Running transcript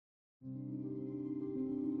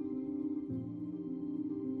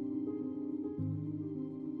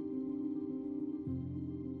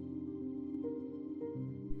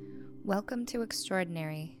Welcome to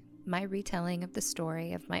Extraordinary, my retelling of the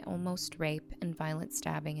story of my almost rape and violent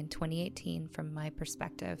stabbing in 2018 from my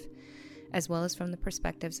perspective, as well as from the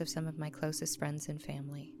perspectives of some of my closest friends and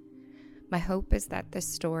family. My hope is that this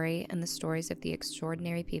story and the stories of the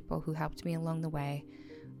extraordinary people who helped me along the way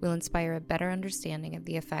will inspire a better understanding of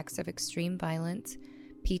the effects of extreme violence,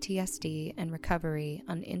 PTSD, and recovery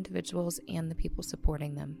on individuals and the people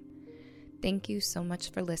supporting them. Thank you so much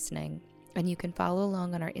for listening, and you can follow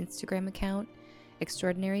along on our Instagram account,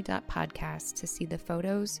 extraordinary.podcast, to see the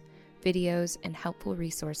photos, videos, and helpful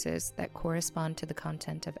resources that correspond to the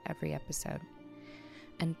content of every episode.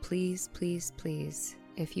 And please, please, please,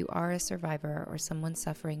 if you are a survivor or someone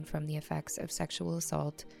suffering from the effects of sexual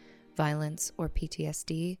assault, violence, or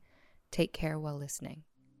PTSD, take care while listening.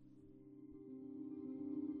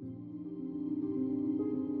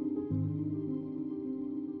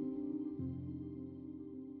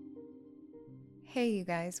 Hey, you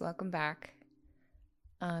guys, welcome back.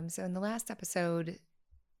 So in the last episode,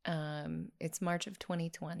 it's March of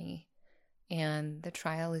 2020, and the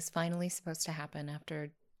trial is finally supposed to happen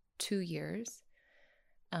after 2 years,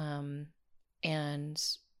 and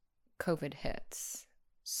COVID hits.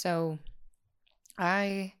 So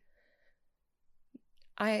I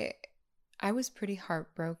was pretty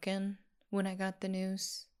heartbroken when I got the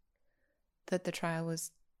news that the trial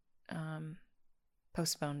was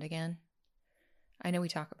postponed again. I know we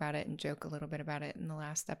talk about it and joke a little bit about it in the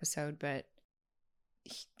last episode, but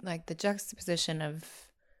like the juxtaposition of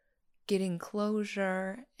getting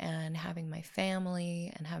closure and having my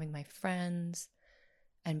family and having my friends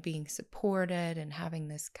and being supported and having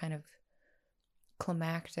this kind of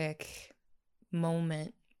climactic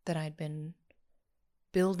moment that I'd been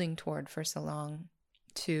building toward for so long,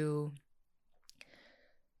 to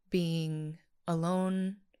being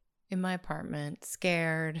alone in my apartment,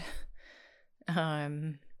 scared,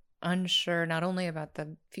 unsure not only about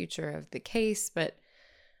the future of the case, but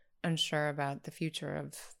unsure about the future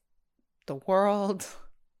of the world.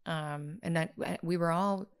 And that we were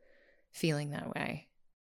all feeling that way.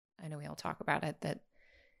 I know we all talk about it, that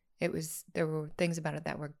there were things about it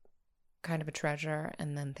that were kind of a treasure,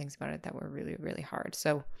 and then things about it that were really, really hard.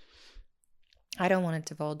 So I don't want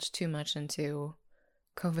to divulge too much into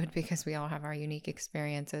COVID because we all have our unique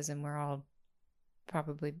experiences and we're all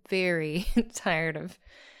probably very tired of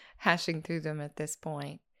hashing through them at this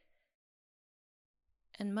point.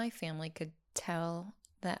 And my family could tell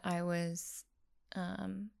that I was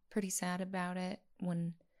pretty sad about it.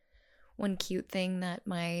 One cute thing that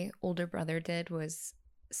my older brother did was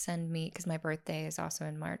send me, because my birthday is also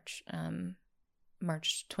in March.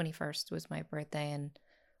 March 21st was my birthday and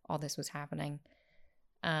all this was happening.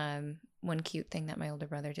 One cute thing that my older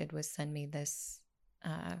brother did was send me this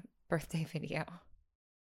birthday video.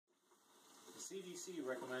 The CDC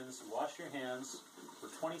recommends wash your hands for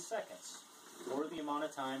 20 seconds, or the amount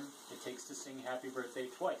of time it takes to sing happy birthday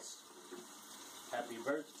twice. Happy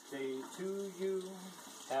birthday to you,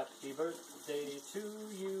 happy birthday to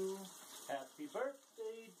you, happy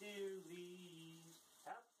birthday dear Lee,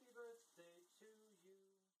 happy birthday to you.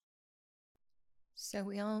 So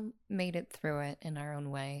we all made it through it in our own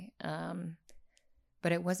way.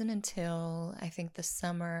 But it wasn't until I think the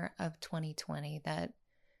summer of 2020 that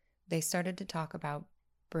they started to talk about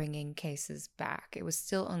bringing cases back. It was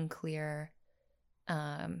still unclear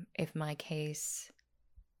if my case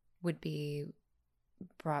would be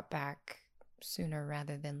brought back sooner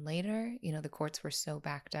rather than later. You know, the courts were so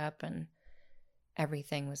backed up and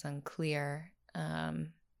everything was unclear.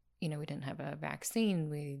 We didn't have a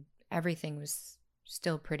vaccine. Everything was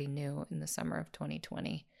still pretty new in the summer of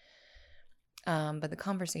 2020. But the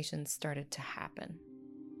conversations started to happen.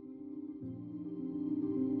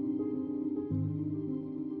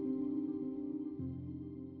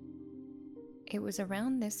 It was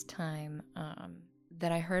around this time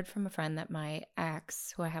that I heard from a friend that my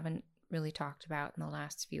ex, who I haven't really talked about in the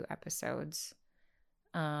last few episodes,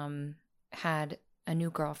 had a new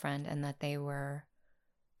girlfriend and that they were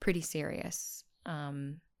pretty serious.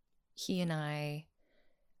 He and I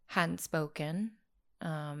hadn't spoken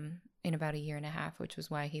in about 1.5 years, which was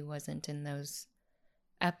why he wasn't in those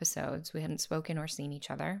episodes. We hadn't spoken or seen each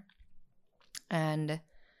other. And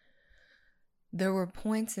there were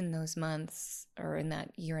points in those months, or in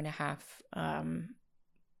that 1.5 years,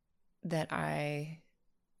 that I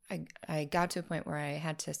got to a point where I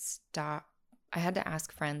had to stop. I had to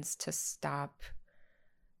ask friends to stop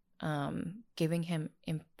giving him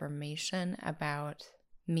information about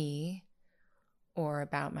me or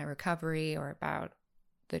about my recovery or about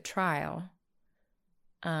the trial,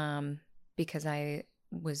 because I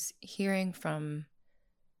was hearing from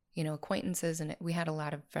acquaintances, and we had a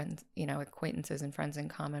lot of friends, acquaintances and friends in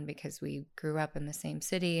common because we grew up in the same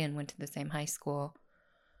city and went to the same high school.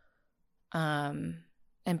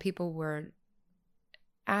 And people were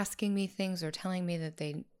asking me things or telling me that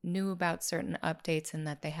they knew about certain updates and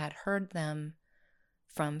that they had heard them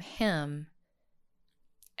from him.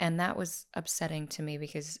 And that was upsetting to me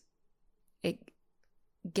because it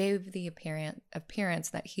gave the appearance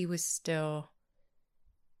that he was still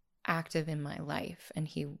active in my life, and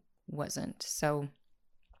he wasn't. So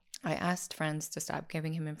I asked friends to stop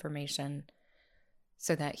giving him information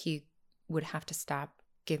so that he would have to stop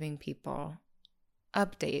giving people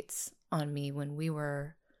updates on me when we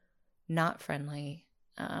were not friendly,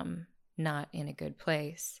 not in a good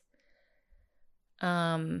place.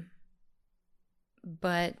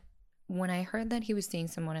 But when I heard that he was seeing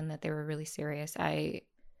someone and that they were really serious,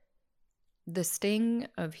 the sting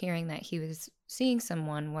of hearing that he was seeing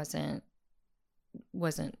someone wasn't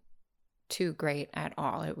too great at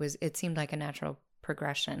all. It seemed like a natural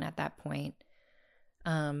progression at that point.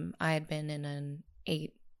 I had been in an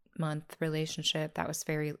 8-month relationship that was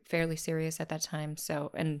fairly serious at that time.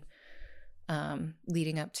 So, and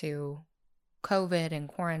leading up to COVID and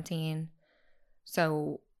quarantine.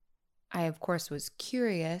 So I, of course, was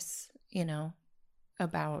curious,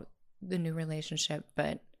 about the new relationship,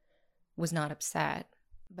 but was not upset.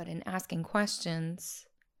 But in asking questions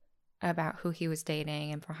about who he was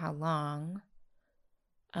dating and for how long,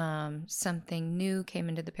 something new came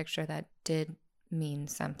into the picture that did mean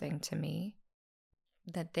something to me.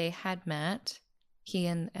 That they had met, he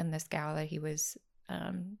and this gal that he was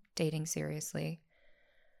dating seriously,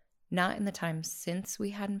 not in the time since we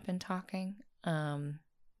hadn't been talking,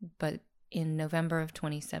 but in November of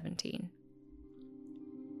 2017.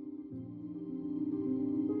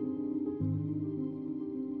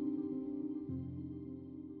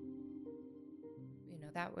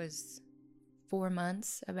 That was 4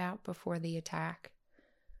 months about before the attack,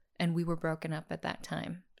 and we were broken up at that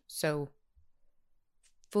time. So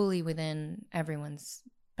fully within everyone's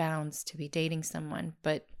bounds to be dating someone.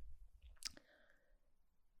 But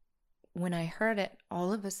when I heard it,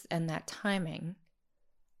 all of us, and that timing,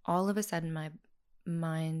 all of a sudden my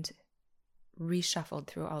mind reshuffled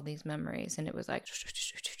through all these memories, and it was like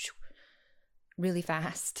really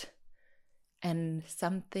fast, and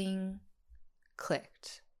something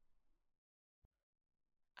clicked.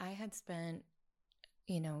 I had spent,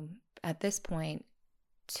 at this point,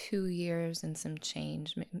 2 years and some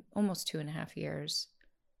change, almost 2.5 years,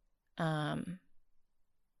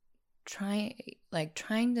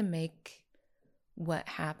 trying to make what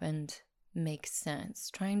happened make sense,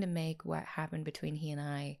 trying to make what happened between he and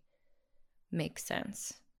I make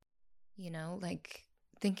sense.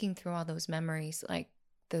 Thinking through all those memories, like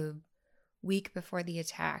the week before the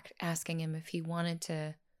attack, asking him if he wanted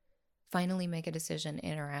to finally make a decision,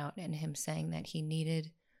 in or out, and him saying that he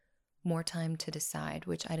needed more time to decide,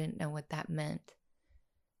 which I didn't know what that meant.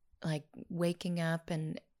 Like waking up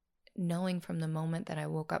and knowing from the moment that I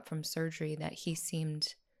woke up from surgery that he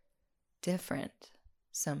seemed different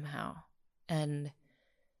somehow, and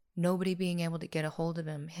nobody being able to get a hold of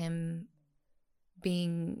him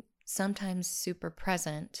being sometimes super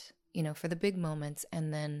present, for the big moments,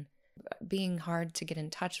 and then being hard to get in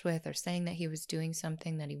touch with, or saying that he was doing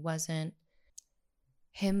something that he wasn't.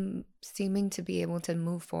 Him seeming to be able to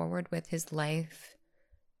move forward with his life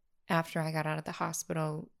after I got out of the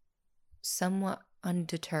hospital somewhat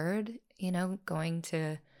undeterred, going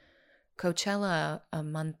to Coachella a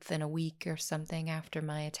month and a week or something after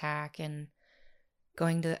my attack, and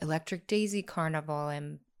going to Electric Daisy Carnival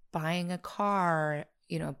and buying a car,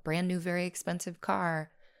 a brand new, very expensive car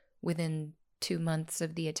within 2 months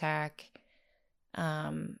of the attack,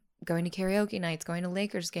 going to karaoke nights, going to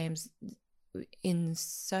Lakers games in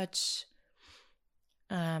such,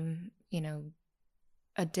 a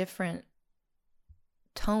different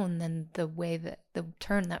tone than the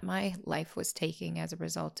turn that my life was taking as a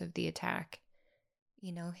result of the attack.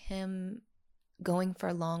 Him going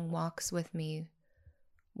for long walks with me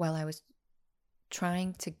while I was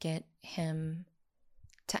trying to get him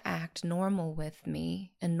to act normal with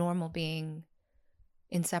me, and normal being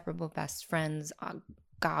inseparable best friends,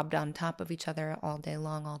 gobbed on top of each other all day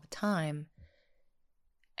long, all the time.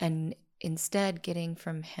 And instead getting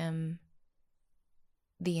from him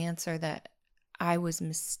the answer that I was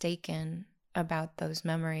mistaken about those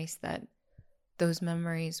memories, that those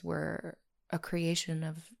memories were a creation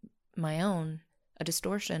of my own, a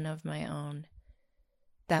distortion of my own,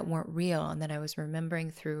 that weren't real, and that I was remembering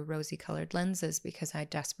through rosy-colored lenses because I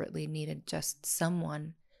desperately needed just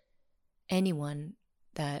someone, anyone,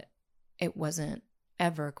 that it wasn't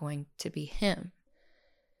ever going to be him.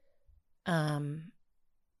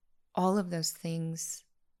 all of those things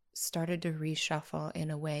started to reshuffle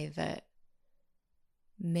in a way that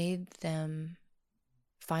made them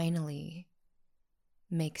finally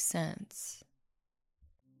make sense.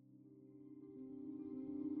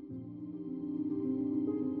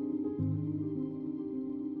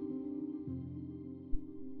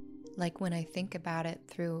 Like when I think about it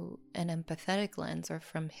through an empathetic lens or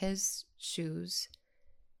from his shoes,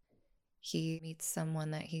 he meets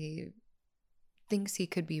someone that he thinks he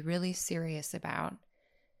could be really serious about.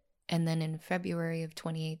 And then in February of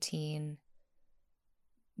 2018,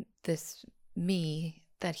 this me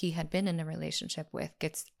that he had been in a relationship with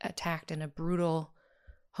gets attacked in a brutal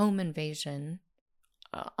home invasion,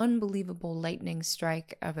 unbelievable lightning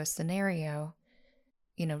strike of a scenario,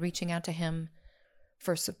 reaching out to him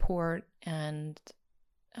for support and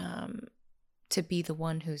to be the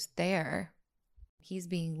one who's there. He's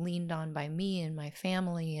being leaned on by me and my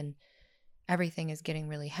family, and everything is getting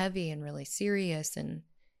really heavy and really serious, and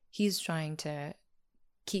he's trying to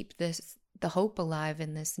keep the hope alive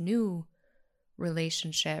in this new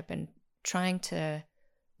relationship and trying to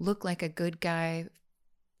look like a good guy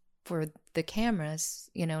for the cameras,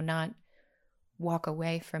 not walk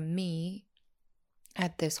away from me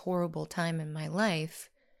at this horrible time in my life,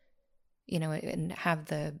 and have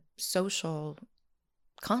the social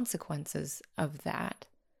consequences of that.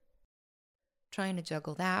 Trying to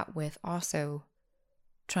juggle that with also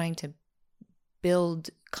trying to build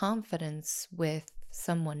confidence with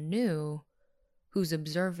someone new who's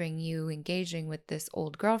observing you engaging with this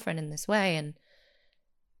old girlfriend in this way, and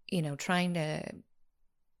trying to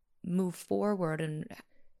move forward and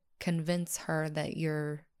convince her that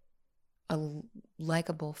you're a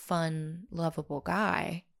likable, fun, lovable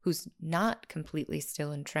guy who's not completely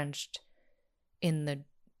still entrenched in the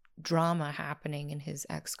drama happening in his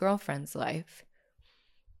ex-girlfriend's life.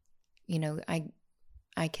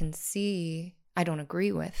 I can see, I don't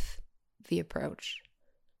agree with the approach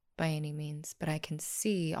by any means, but I can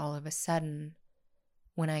see all of a sudden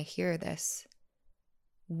when I hear this,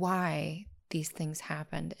 why these things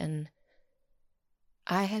happened. And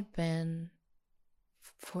I had been,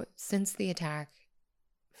 since the attack,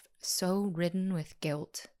 so ridden with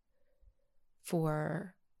guilt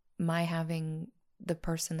for my having the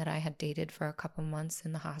person that I had dated for a couple months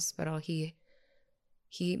in the hospital.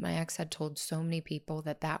 My ex had told so many people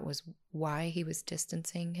that was why he was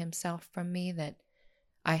distancing himself from me, that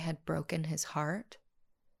I had broken his heart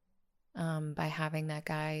by having that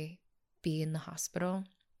guy be in the hospital.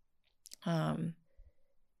 I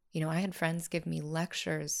had friends give me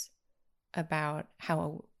lectures about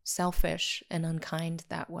how selfish and unkind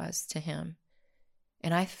that was to him.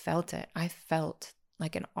 And I felt it. I felt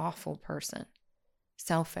like an awful person,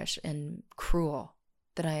 selfish and cruel,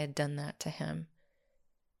 that I had done that to him.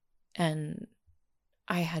 And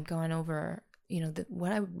I had gone over,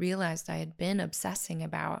 what I realized I had been obsessing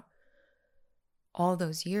about all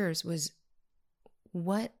those years was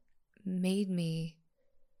what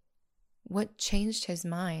changed his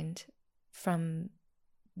mind from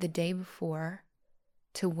the day before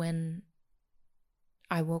to when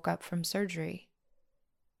I woke up from surgery.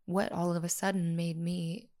 What all of a sudden made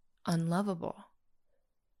me unlovable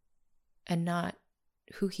and not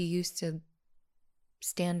who he used to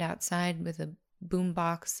stand outside with a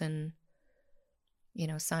boombox and,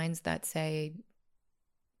 signs that say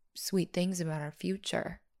sweet things about our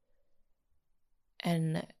future.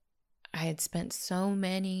 And I had spent so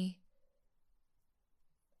many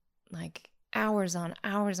hours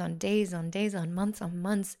on days on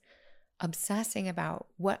months obsessing about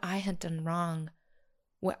what I had done wrong,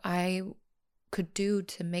 what I could do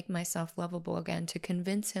to make myself lovable again, to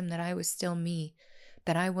convince him that I was still me,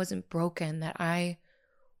 that I wasn't broken, that I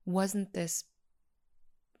wasn't this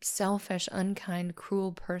selfish, unkind,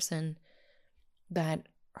 cruel person that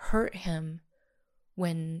hurt him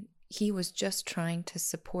when he was just trying to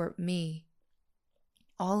support me.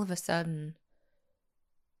 All of a sudden,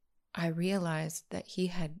 I realized that he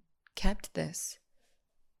had kept this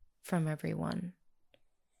from everyone.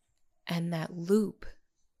 And that loop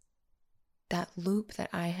that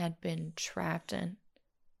I had been trapped in,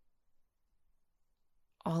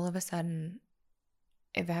 all of a sudden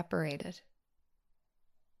evaporated.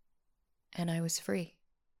 And I was free.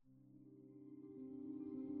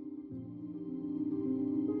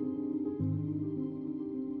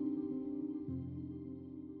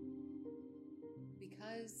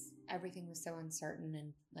 Because everything was so uncertain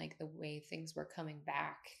and the way things were coming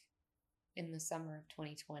back in the summer of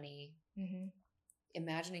 2020,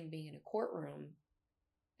 imagining being in a courtroom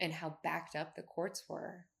and how backed up the courts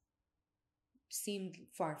were seemed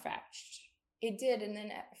far-fetched. It did, and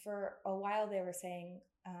then for a while they were saying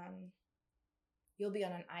you'll be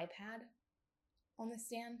on an iPad on the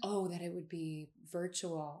stand. Oh, that it would be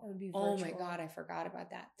virtual. It would be virtual. Oh my God, I forgot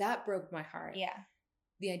about that. That broke my heart. Yeah.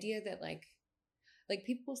 The idea that like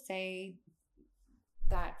people say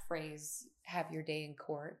that phrase, have your day in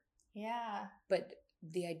court. Yeah. But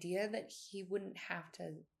the idea that he wouldn't have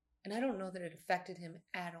to, and I don't know that it affected him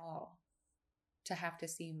at all, to have to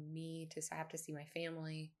see me, to have to see my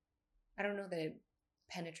family. I don't know that it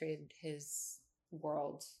penetrated his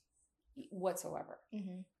world whatsoever.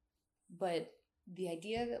 Mm-hmm. But the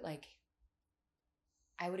idea that like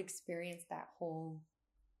I would experience that whole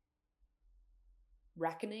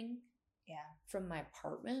reckoning from my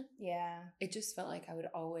apartment. Yeah. It just felt like I would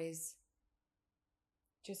always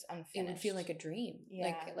just unfinished. It would feel like a dream.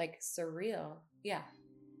 Yeah. Like surreal. Yeah.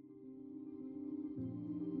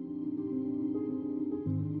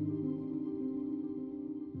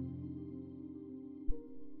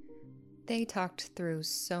 They talked through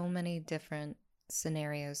so many different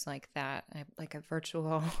scenarios like that, like a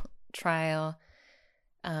virtual trial,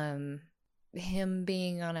 him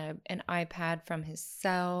being on an iPad from his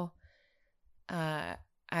cell.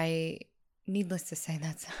 Needless to say,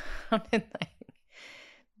 that sounded like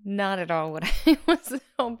not at all what I was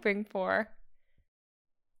hoping for.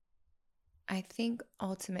 I think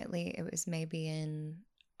ultimately it was maybe in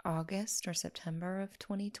August or September of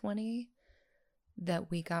 2020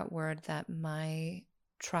 that we got word that my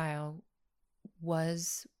trial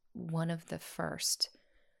was one of the first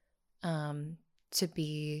to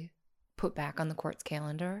be put back on the court's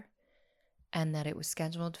calendar, and that it was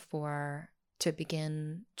scheduled to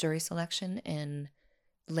begin jury selection in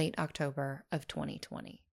late October of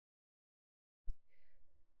 2020.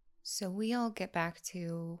 So we all get back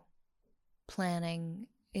to planning,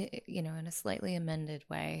 in a slightly amended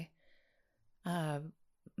way.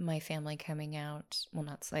 My family coming out, well,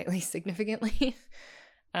 not slightly, significantly.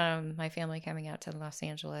 My family coming out to Los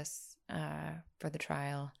Angeles for the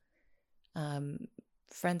trial.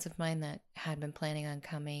 Friends of mine that had been planning on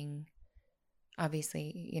coming,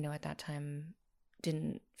 obviously, at that time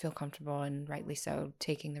didn't feel comfortable, and rightly so,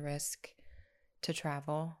 taking the risk to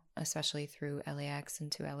travel, especially through LAX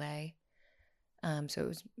into LA. So it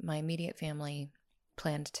was my immediate family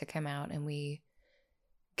planned to come out, and we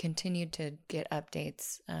continued to get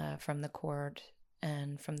updates from the court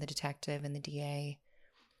and from the detective and the DA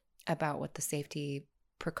about what the safety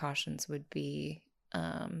precautions would be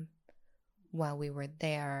while we were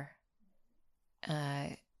there.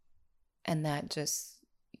 And that just,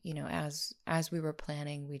 as we were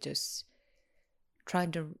planning, we just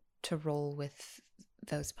tried to roll with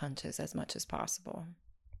those punches as much as possible.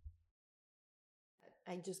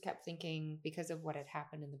 I just kept thinking, because of what had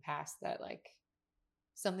happened in the past, that like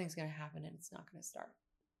something's going to happen and it's not going to start.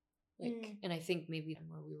 And I think maybe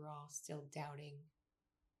where we were all still doubting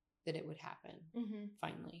that it would happen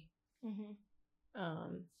finally.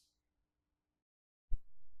 Mm-hmm.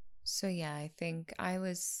 So yeah, I think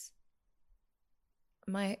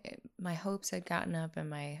my hopes had gotten up and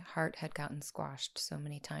my heart had gotten squashed so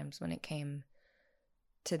many times when it came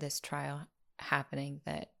to this trial happening,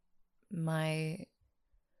 that my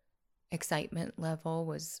excitement level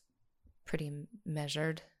was pretty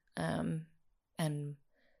measured. And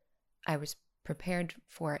I was prepared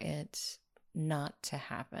for it not to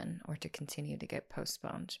happen or to continue to get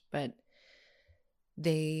postponed. But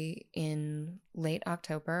they, in late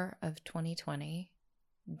October of 2020,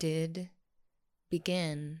 did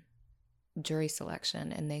begin jury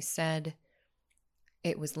selection, and they said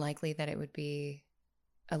it was likely that it would be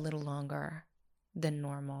a little longer than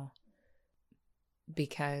normal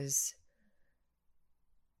because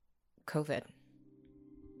COVID.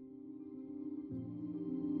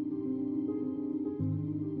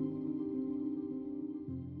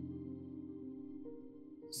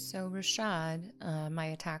 So Rashad, my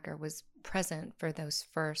attacker, was present for those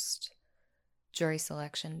first jury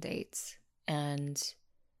selection dates, and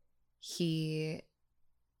he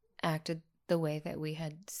acted the way that we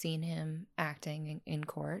had seen him acting in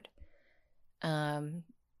court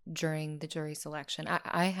during the jury selection.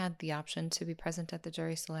 I had the option to be present at the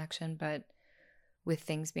jury selection, but with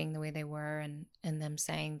things being the way they were and them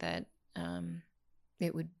saying that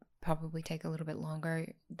it would probably take a little bit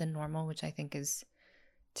longer than normal, which I think is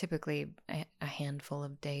typically a handful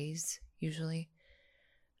of days usually.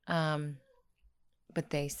 But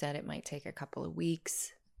they said it might take a couple of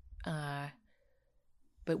weeks.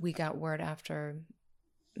 But we got word after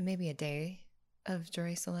maybe a day of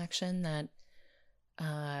jury selection that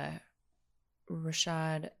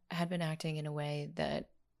Rashad had been acting in a way that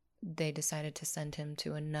they decided to send him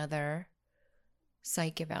to another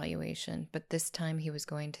psych evaluation, but this time he was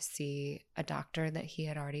going to see a doctor that he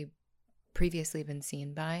had already previously been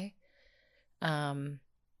seen by, and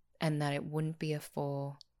that it wouldn't be a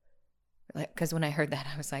full, because when I heard that,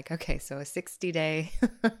 I was like, okay, so a 60-day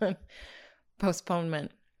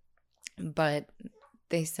postponement. But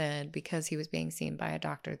they said because he was being seen by a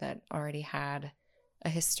doctor that already had a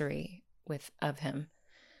history of him,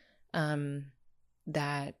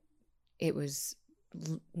 that it was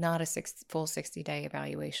not a full 60-day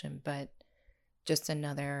evaluation, but just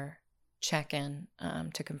another check-in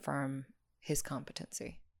to confirm his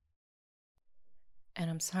competency. And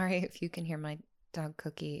I'm sorry if you can hear my dog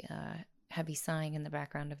Cookie heavy sighing in the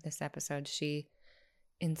background of this episode. She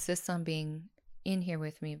insists on being in here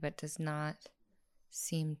with me, but does not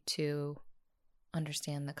seem to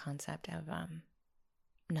understand the concept of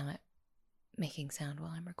not making sound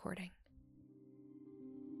while I'm recording.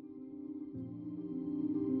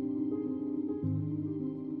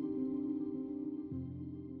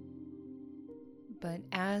 But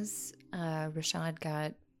as Rashad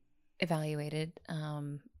got evaluated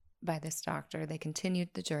by this doctor, they continued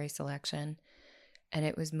the jury selection, and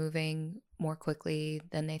it was moving more quickly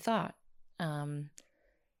than they thought.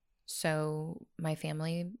 So my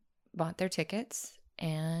family bought their tickets,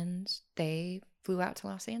 and they flew out to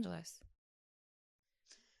Los Angeles.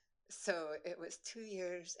 So it was 2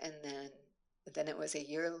 years, and then it was a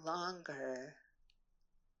year longer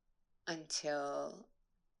until,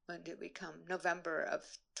 when did we come? November of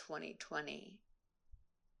 2020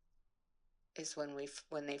 is when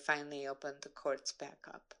they finally opened the courts back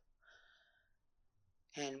up,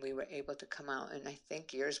 and we were able to come out. And I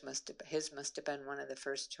think his must have been one of the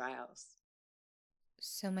first trials.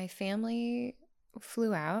 So my family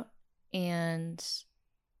flew out, and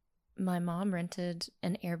my mom rented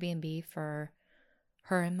an Airbnb for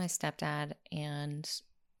her and my stepdad and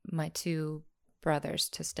my two brothers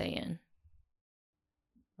to stay in.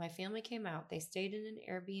 My family came out. They stayed in an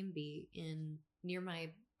Airbnb near my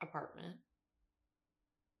apartment.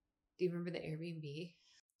 Do you remember the Airbnb?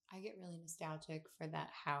 I get really nostalgic for that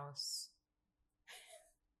house.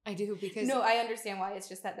 I do, because... No, I understand why. It's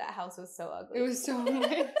just that house was so ugly. It was so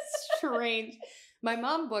strange. My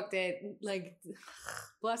mom booked it, like,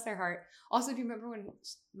 bless their heart. Also, do you remember when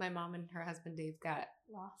my mom and her husband Dave got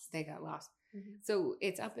lost? They got lost. Mm-hmm. So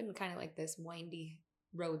it's up in kind of like this windy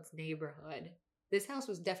roads neighborhood. This house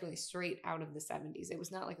was definitely straight out of the 70s. It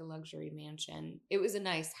was not like a luxury mansion. It was a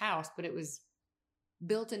nice house, but it was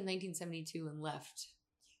built in 1972 and left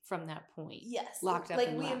from that point. Yes. Locked up.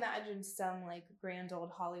 Like we imagined some like grand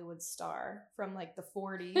old Hollywood star from like the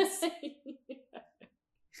 40s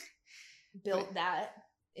built that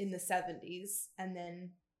in the 70s, and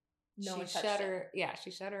then she shut her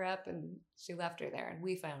up and she left her there, and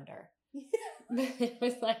we found her. It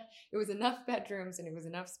was enough bedrooms and it was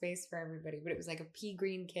enough space for everybody, but it was like a pea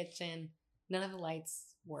green kitchen. None of the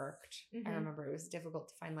lights worked. Mm-hmm. I remember it was difficult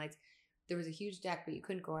to find lights. There was a huge deck, but you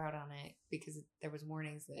couldn't go out on it because there was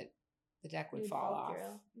warnings that the deck would fall off.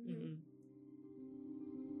 Mm-hmm.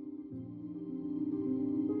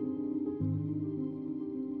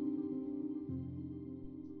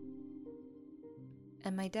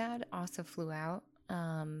 And my dad also flew out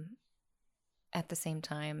at the same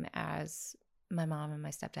time as my mom and my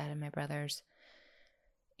stepdad and my brothers.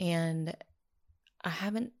 And I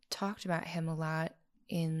haven't talked about him a lot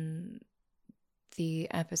in the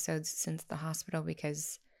episodes since the hospital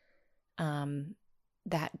because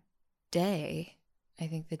that day, I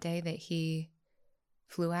think the day that he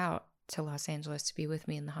flew out to Los Angeles to be with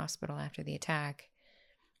me in the hospital after the attack,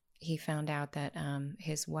 he found out that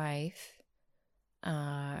his wife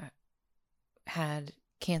had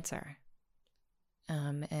cancer.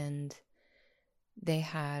 And they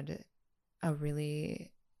had a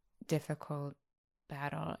really difficult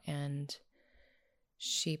battle, and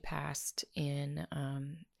she passed in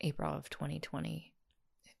April of 2020.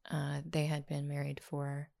 They had been married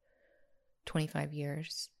for 25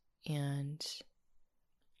 years, and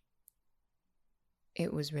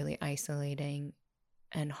it was really isolating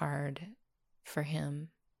and hard for him.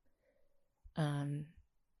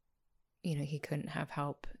 He couldn't have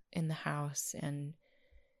help in the house, and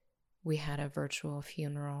we had a virtual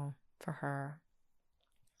funeral for her.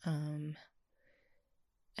 And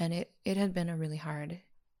it had been a really hard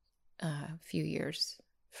few years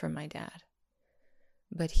for my dad.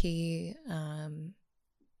 But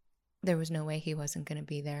there was no way he wasn't going to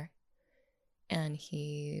be there. And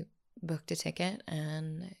he booked a ticket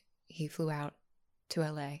and he flew out to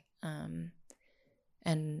LA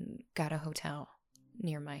and got a hotel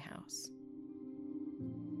near my house.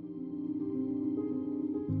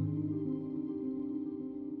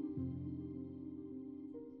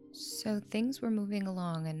 So things were moving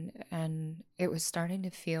along, and it was starting to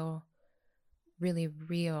feel really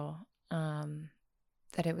real,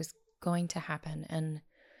 that it was going to happen. And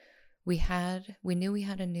we knew we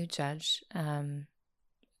had a new judge,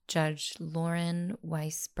 Judge Lauren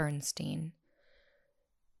Weiss Bernstein.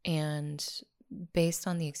 And based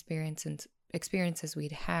on the experiences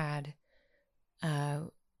we'd had,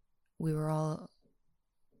 we were all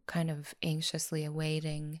kind of anxiously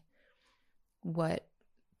awaiting what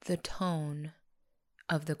the tone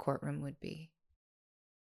of the courtroom would be.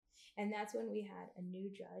 And that's when we had a new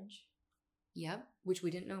judge. Yep, which we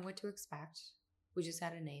didn't know what to expect. We just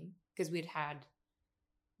had a name because we'd had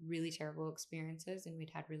really terrible experiences and we'd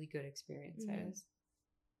had really good experiences. Mm-hmm.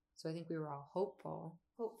 So I think we were all hopeful.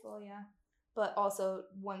 Hopeful, yeah. But also,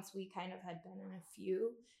 once we kind of had been in a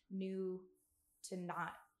few, knew to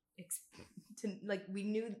not, we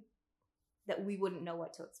knew that we wouldn't know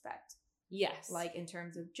what to expect. Yes. Like in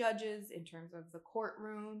terms of judges, in terms of the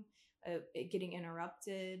courtroom, it getting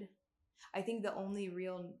interrupted. I think the only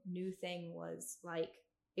real new thing was like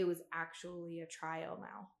it was actually a trial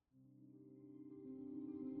now.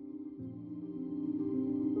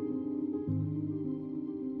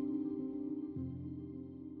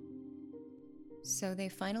 So they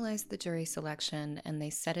finalized the jury selection and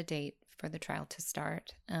they set a date for the trial to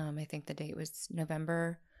start. I think the date was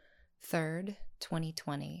November 3rd,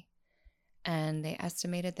 2020. And they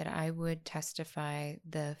estimated that I would testify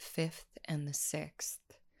the 5th and the 6th.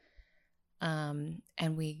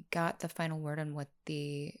 And we got the final word on what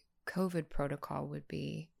the COVID protocol would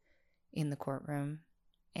be in the courtroom.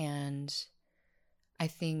 And I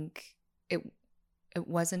think it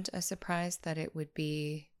wasn't a surprise that it would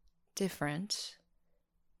be different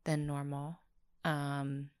than normal.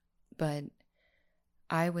 But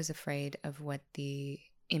I was afraid of what the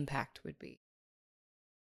impact would be.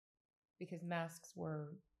 Because masks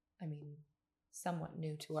were, somewhat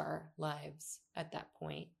new to our lives at that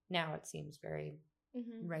point. Now it seems very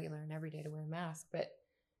regular and everyday to wear a mask, but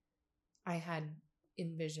I had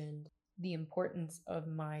envisioned the importance of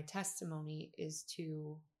my testimony is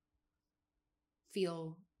to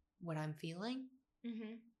feel what I'm feeling.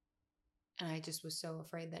 Mm-hmm. And I just was so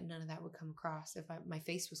afraid that none of that would come across if my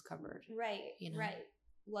face was covered. Right, right.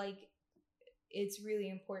 Like, it's really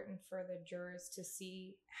important for the jurors to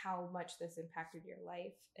see how much this impacted your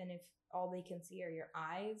life. And if all they can see are your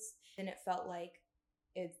eyes, then it felt like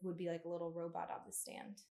it would be like a little robot on the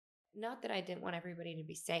stand. Not that I didn't want everybody to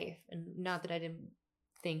be safe, and not that I didn't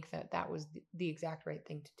think that that was the exact right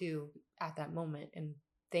thing to do at that moment, and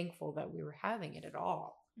thankful that we were having it at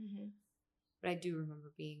all. Mm-hmm. But I do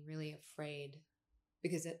remember being really afraid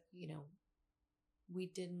because we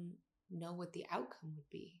didn't know what the outcome would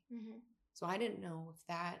be. Mm-hmm. So I didn't know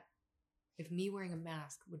if me wearing a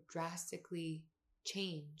mask would drastically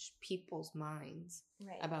change people's minds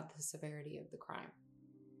about the severity of the crime.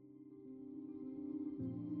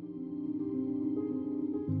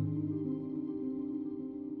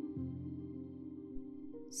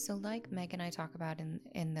 So like Meg and I talk about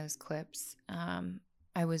in those clips,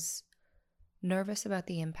 I was nervous about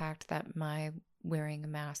the impact that my wearing a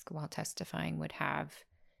mask while testifying would have,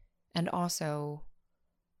 and also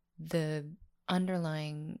the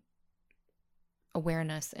underlying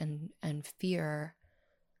awareness and fear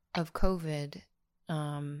of COVID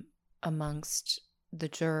amongst the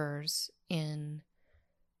jurors in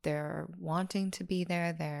their wanting to be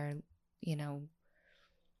there, their,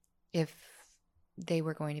 if they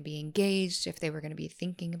were going to be engaged, if they were going to be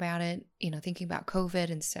thinking about it, thinking about COVID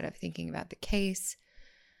instead of thinking about the case.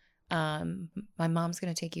 My mom's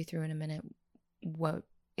going to take you through in a minute what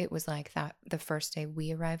it was like that the first day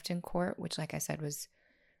we arrived in court, which, like I said, was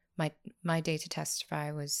my day to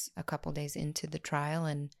testify was a couple days into the trial,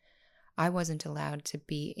 and I wasn't allowed to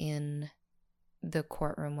be in the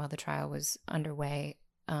courtroom while the trial was underway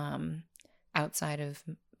outside of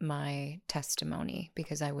my testimony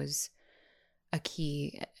because I was a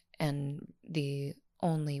key and the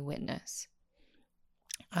only witness.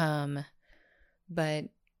 But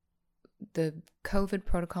the COVID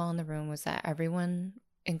protocol in the room was that everyone,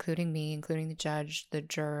 including me, including the judge, the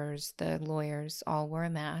jurors, the lawyers, all wore a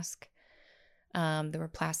mask. There were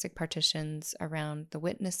plastic partitions around the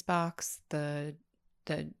witness box, the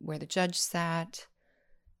where the judge sat,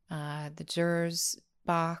 the jurors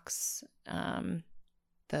box,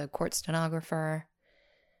 the court stenographer,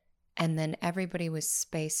 and then everybody was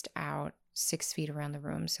spaced out 6 feet around the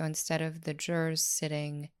room. So instead of the jurors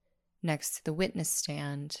sitting next to the witness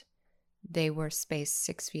stand, they were spaced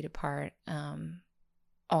 6 feet apart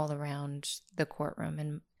all around the courtroom.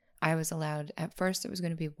 And I was allowed, at first it was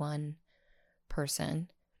going to be one person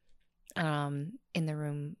in the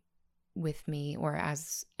room with me or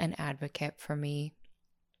as an advocate for me.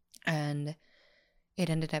 And it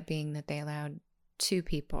ended up being that they allowed 2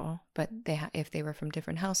 people, but if they were from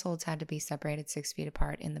different households, had to be separated 6 feet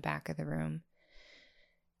apart in the back of the room.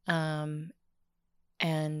 And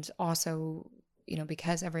also,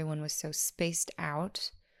 because everyone was so spaced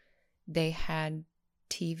out, they had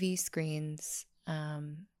TV screens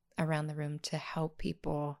around the room to help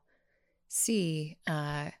people see.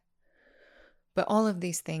 But all of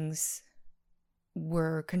these things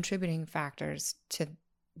were contributing factors to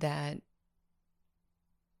that.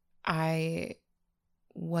 I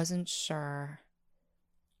wasn't sure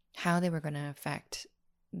how they were going to affect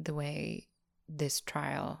the way this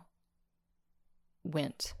trial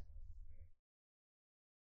went.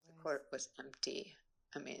 The court was empty.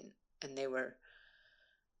 I mean, and there was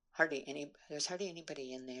hardly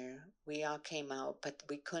anybody in there. We all came out, but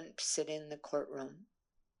we couldn't sit in the courtroom.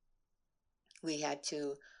 We had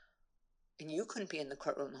to, and you couldn't be in the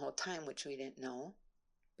courtroom the whole time, which we didn't know.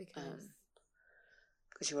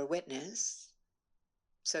 Because you were witness.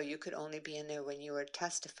 So you could only be in there when you were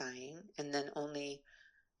testifying, and then only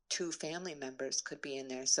 2 family members could be in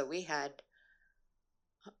there. So we had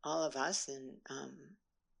all of us and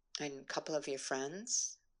a couple of your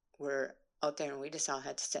friends were out there, and we just all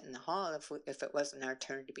had to sit in the hall. If it wasn't our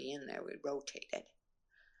turn to be in there, we rotated.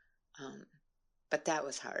 But that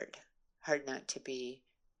was hard not to be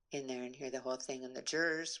in there and hear the whole thing. And the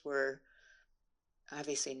jurors were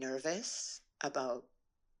obviously nervous about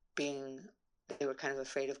they were kind of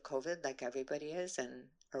afraid of COVID, like everybody is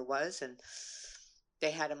or was, and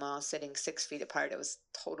they had them all sitting 6 feet apart. It was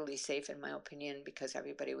totally safe, in my opinion, because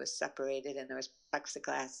everybody was separated and there was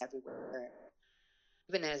plexiglass everywhere.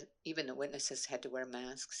 Even the witnesses had to wear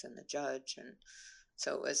masks, and the judge, and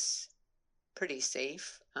so it was pretty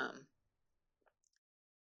safe.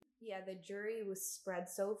 Yeah, the jury was spread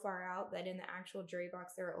so far out that in the actual jury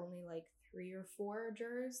box there were only like 3 or 4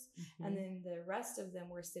 jurors, and then the rest of them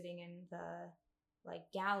were sitting in the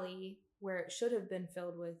galley where it should have been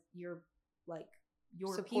filled with your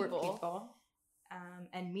support people.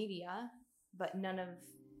 And media, but none of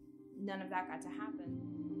that got to happen.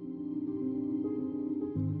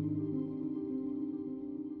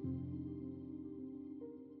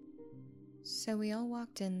 So we all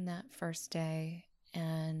walked in that first day,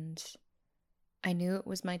 and I knew it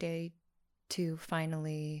was my day to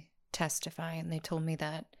finally testify, and they told me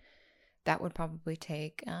that would probably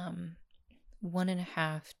take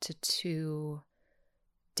 1.5 to 2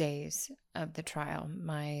 days of the trial,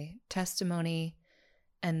 my testimony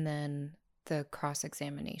and then the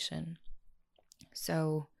cross-examination.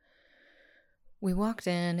 So we walked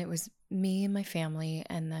in, it was me and my family,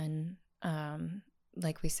 and then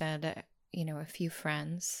like we said, a few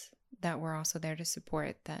friends that were also there to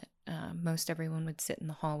support. That most everyone would sit in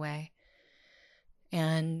the hallway,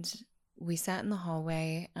 and we sat in the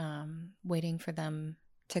hallway waiting for them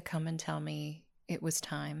to come and tell me it was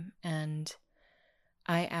time. And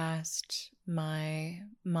I asked my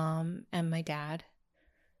mom and my dad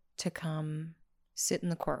to come sit in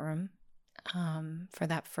the courtroom for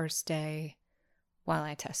that first day while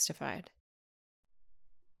I testified.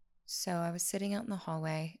 So I was sitting out in the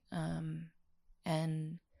hallway,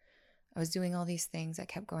 and I was doing all these things. I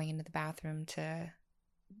kept going into the bathroom to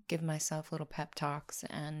give myself little pep talks,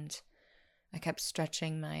 and I kept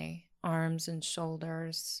stretching my arms and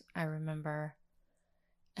shoulders, I remember.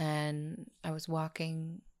 And I was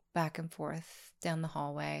walking back and forth down the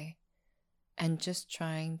hallway and just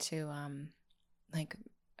trying to, I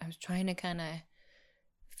was trying to kind of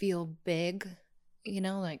feel big,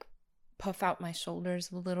 puff out my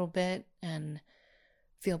shoulders a little bit and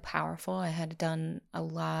feel powerful. I had done a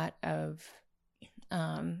lot of,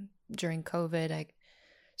 during COVID, I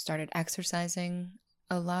started exercising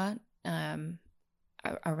a lot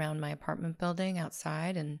around my apartment building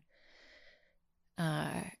outside. And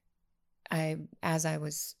as I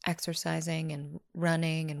was exercising and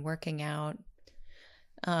running and working out,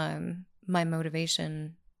 my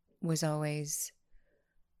motivation was always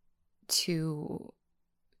to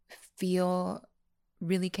feel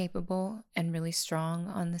really capable and really strong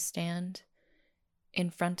on the stand in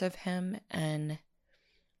front of him. And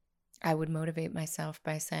I would motivate myself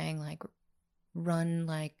by saying, run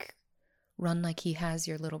like he has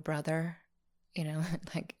your little brother, and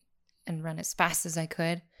run as fast as I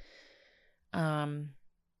could. And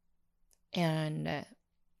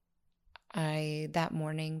that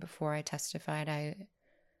morning before I testified,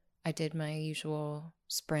 I did my usual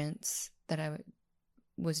sprints that I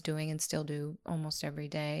was doing and still do almost every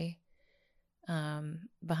day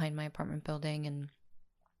behind my apartment building. And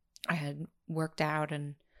I had worked out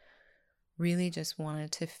and really just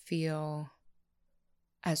wanted to feel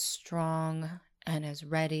as strong and as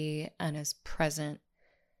ready and as present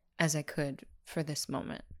as I could for this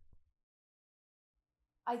moment.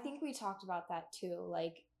 I think we talked about that too.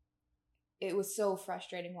 Like, it was so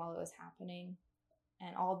frustrating while it was happening,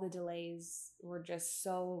 and all the delays were just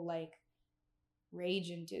so like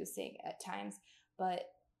rage-inducing at times. But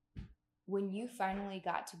when you finally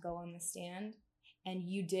got to go on the stand and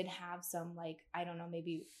you did have some, like, I don't know,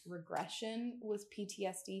 maybe regression with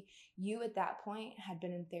PTSD, you at that point had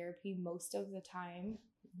been in therapy most of the time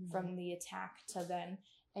from the attack to then,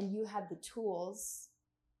 and you had the tools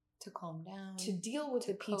to calm down, to deal with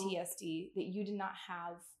the PTSD that you did not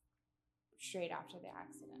have straight after the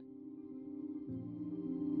accident.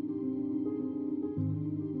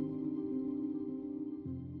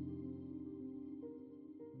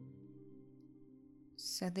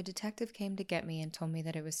 So the detective came to get me and told me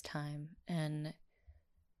that it was time. And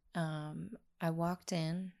I walked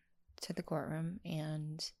in to the courtroom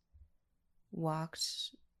and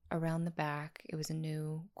walked around the back. It was a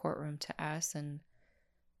new courtroom to us, and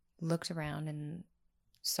looked around and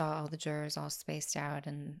saw all the jurors all spaced out.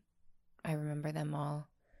 And I remember them all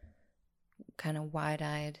kind of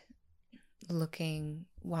wide-eyed looking,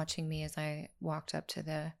 watching me as I walked up to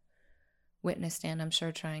the witness stand, I'm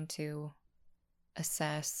sure trying to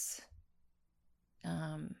assess.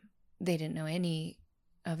 They didn't know any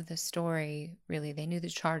of the story, really. They knew the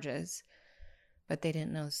charges, but they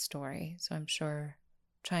didn't know the story. So I'm sure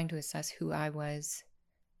trying to assess who I was.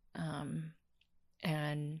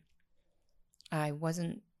 And I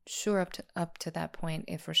wasn't sure up to that point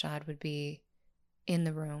if Rashad would be in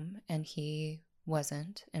the room, and he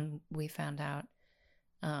wasn't. And we found out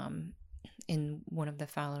in one of the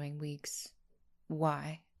following weeks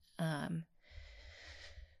why.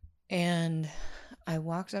 And I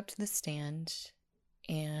walked up to the stand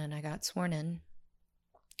and I got sworn in,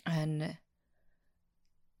 and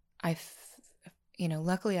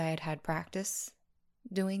luckily I had practice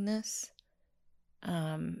doing this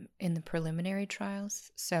in the preliminary trials,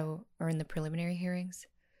 or in the preliminary hearings.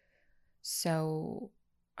 So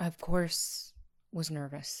I, of course, was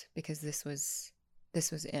nervous because this was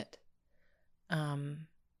it.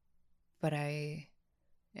 But I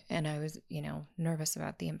was, nervous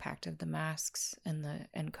about the impact of the masks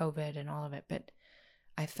and COVID and all of it, but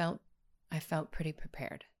I felt pretty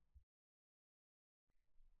prepared.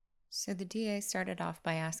 So the DA started off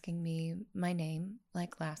by asking me my name,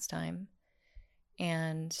 like last time,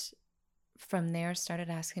 and from there started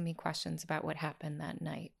asking me questions about what happened that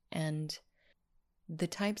night. And the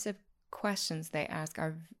types of questions they ask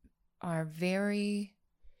are very,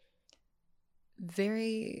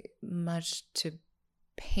 very much to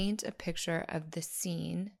paint a picture of the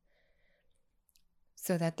scene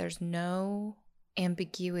so that there's no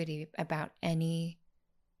ambiguity about any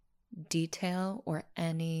detail or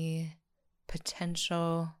any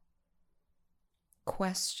potential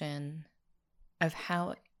question of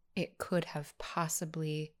how it could have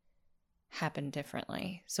possibly happened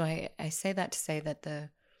differently. So I say that to say that the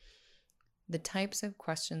types of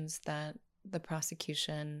questions that the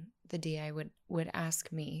prosecution, the DA would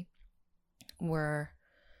ask me were,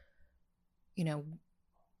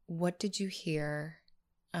 what did you hear?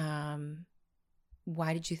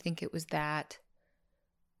 Why did you think it was that?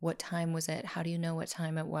 What time was it? How do you know what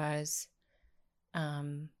time it was?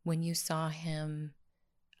 When you saw him,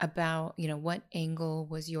 about, what angle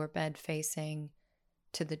was your bed facing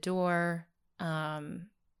to the door?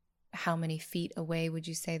 How many feet away would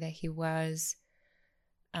you say that he was?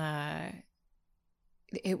 It's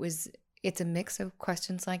a mix of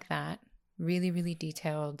questions like that, really, really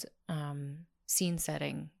detailed scene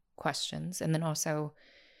setting questions. And then also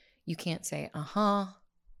you can't say,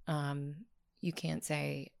 you can't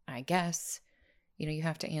say, I guess, you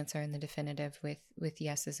have to answer in the definitive with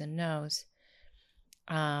yeses and nos.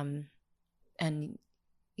 And,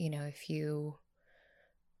 if you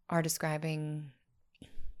are describing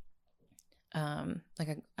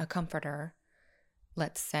like a comforter,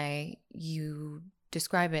 let's say, you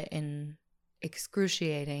describe it in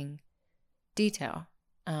excruciating detail,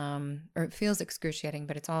 or it feels excruciating,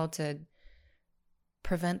 but it's all to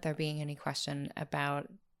prevent there being any question about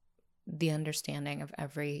the understanding of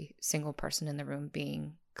every single person in the room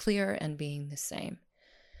being clear and being the same.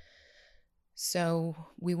 So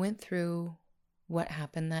we went through what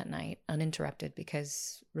happened that night uninterrupted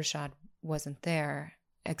because Rashad wasn't there,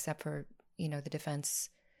 except for, the defense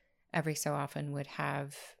every so often would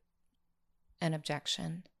have an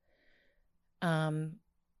objection.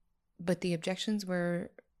 But the objections were,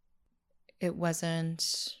 it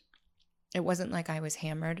wasn't like I was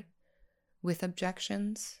hammered with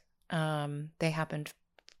objections. They happened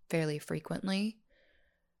fairly frequently,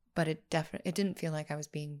 but it didn't feel like I was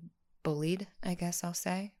being bullied, I guess I'll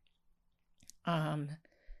say.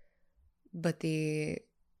 But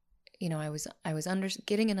I was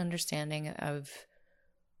getting an understanding of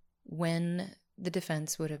when the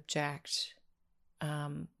defense would object,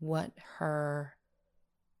 what her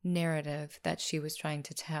narrative that she was trying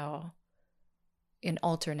to tell, an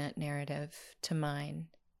alternate narrative to mine,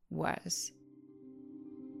 was.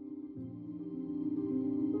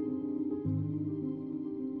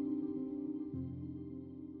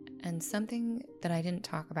 And something that I didn't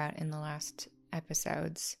talk about in the last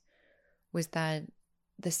episodes was that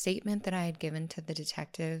the statement that I had given to the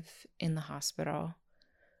detective in the hospital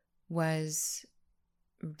was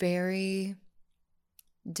very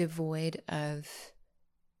devoid of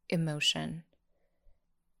emotion.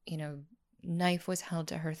 Knife was held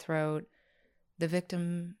to her throat. The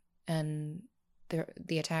victim and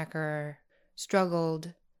the attacker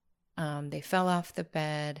struggled. They fell off the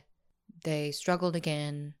bed. They struggled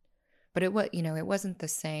again. But it wasn't the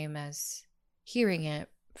same as hearing it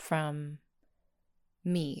from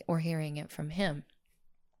me or hearing it from him.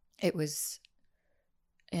 It was,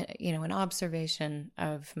 an observation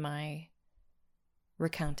of my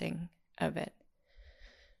recounting of it.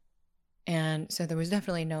 And so there was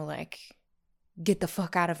definitely no get the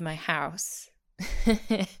fuck out of my house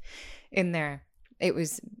in there.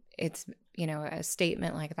 It's a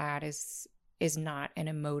statement like that is not an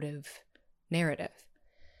emotive narrative.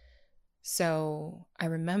 So I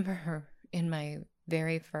remember in my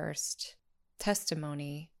very first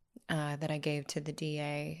testimony that I gave to the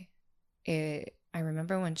DA, I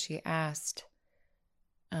remember when she asked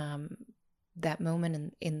that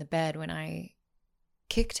moment in the bed when I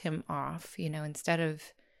kicked him off, instead of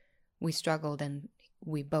we struggled and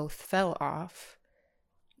we both fell off,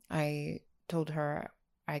 I told her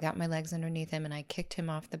I got my legs underneath him and I kicked him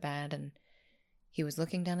off the bed, and he was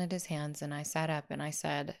looking down at his hands, and I sat up and I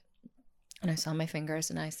said, and I saw my fingers,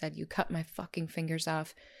 and I said, "You cut my fucking fingers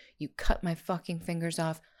off. You cut my fucking fingers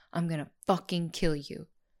off. I'm gonna fucking kill you."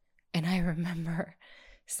 And I remember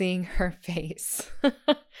seeing her face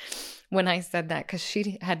when I said that, because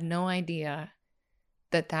she had no idea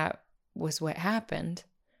that was what happened.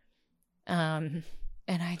 And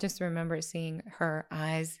I just remember seeing her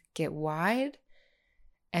eyes get wide,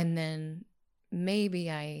 and then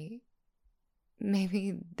maybe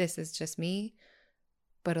this is just me,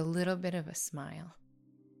 but a little bit of a smile.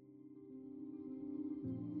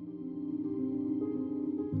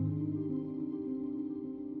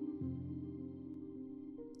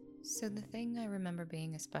 So the thing I remember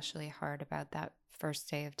being especially hard about that first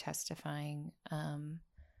day of testifying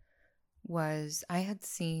was I had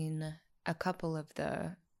seen a couple of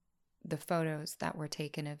the photos that were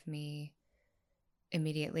taken of me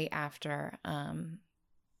immediately after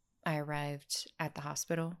I arrived at the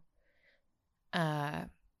hospital.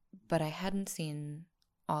 But I hadn't seen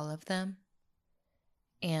all of them.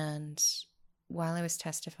 And while I was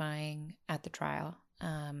testifying at the trial,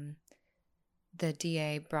 the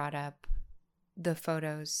DA brought up the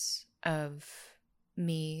photos of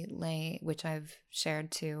me which I've shared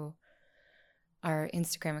to our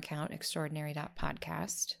Instagram account,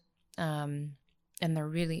 extraordinary.podcast. And they're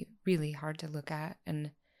really, really hard to look at.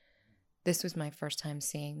 And this was my first time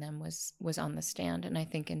seeing them was on the stand, and I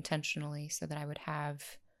think intentionally so that I would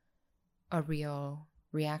have a real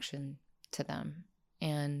reaction to them.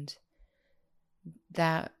 And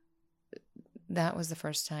that was the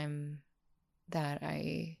first time that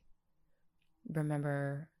I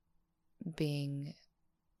remember being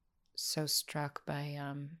so struck by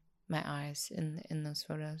my eyes in those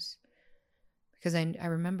photos, because I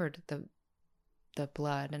remembered the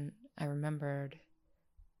blood, and I remembered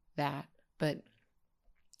that,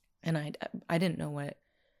 and I didn't know what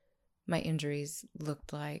my injuries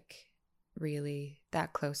looked like really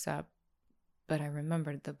that close up, but I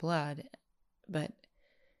remembered the blood. But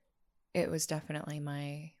it was definitely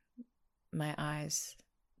my eyes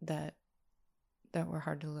that were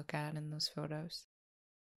hard to look at in those photos.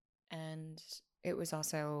 And it was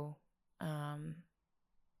also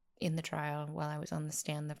in the trial, while I was on the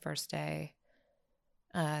stand the first day,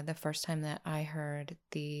 the first time that I heard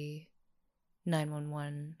the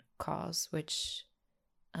 911 calls, which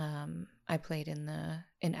I played in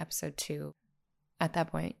episode 2. At that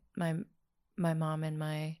point, my mom and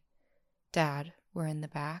my dad were in the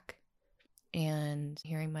back, and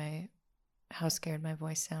hearing how scared my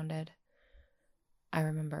voice sounded, I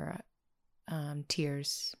remember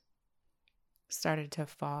tears started to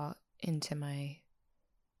fall into my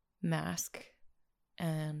mask,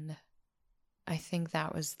 and I think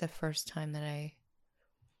that was the first time that I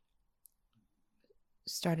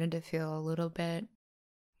started to feel a little bit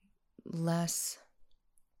less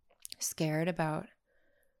scared about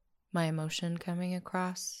my emotion coming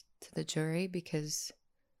across to the jury, because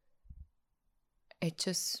it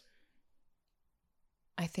just,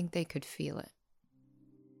 I think they could feel it.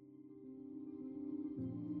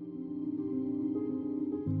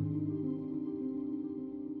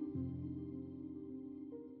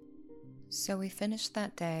 So we finished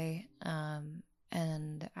that day,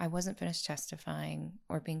 and I wasn't finished testifying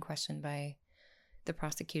or being questioned by the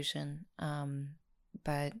prosecution,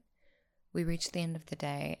 but we reached the end of the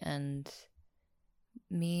day, and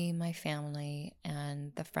me, my family,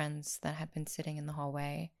 and the friends that had been sitting in the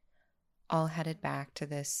hallway all headed back to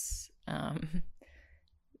this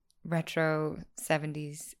retro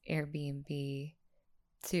 70s Airbnb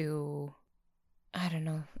to, I don't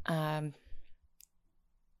know,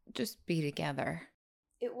 just be together.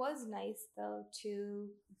 It was nice, though, to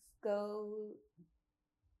go,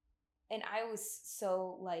 and I was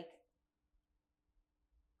so, like,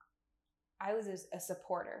 I was a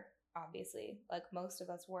supporter, obviously, like most of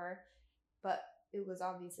us were, but it was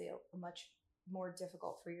obviously a much more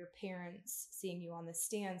difficult for your parents seeing you on the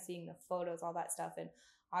stand, seeing the photos, all that stuff, and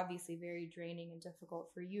obviously very draining and difficult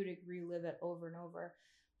for you to relive it over and over.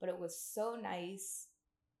 But it was so nice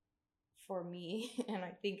for me, and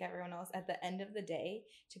I think everyone else, at the end of the day,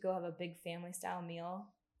 to go have a big family style meal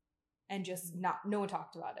and just no one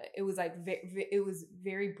talked about it. It was like it was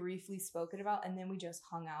very briefly spoken about, and then we just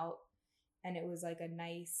hung out, and it was like a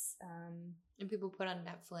nice and people put on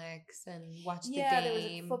Netflix and watched the game. Yeah, there was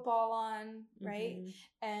like football on, right? Mm-hmm.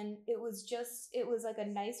 And it was like a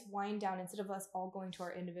nice wind down, instead of us all going to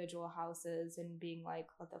our individual houses and being like,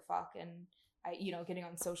 what the fuck, and getting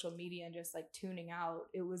on social media and just like tuning out.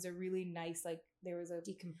 It was a really nice, like, there was a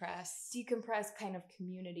decompress kind of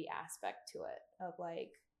community aspect to it, of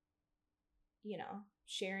like,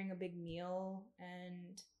 sharing a big meal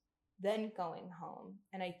and then going home.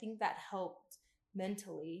 And I think that helped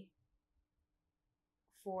mentally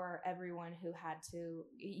for everyone who had to.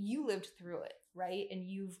 You lived through it, right? And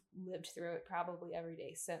you've lived through it probably every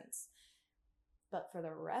day since. But for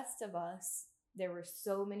the rest of us, there were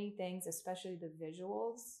so many things, especially the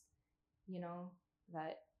visuals,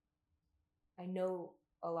 that I know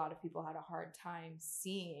a lot of people had a hard time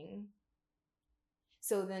seeing.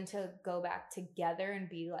 So then to go back together and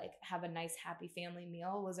be like, have a nice, happy family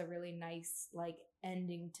meal was a really nice, like,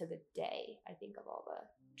 ending to the day, I think, of all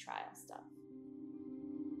the trial stuff.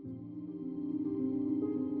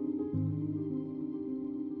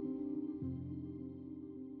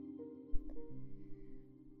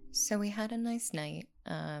 So we had a nice night,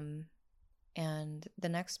 and the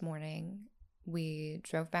next morning we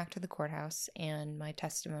drove back to the courthouse and my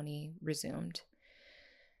testimony resumed.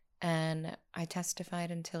 And I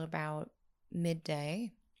testified until about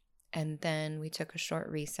midday, and then we took a short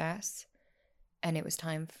recess, and it was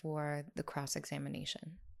time for the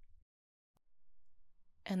cross-examination.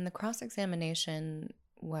 And the cross-examination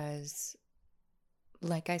was,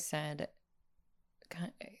 like I said,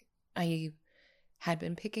 I had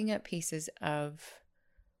been picking up pieces of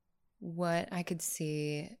what I could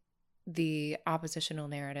see the oppositional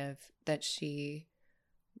narrative that she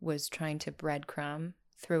was trying to breadcrumb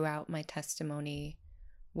throughout my testimony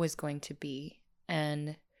was going to be.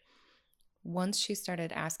 And once she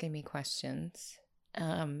started asking me questions,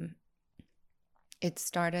 it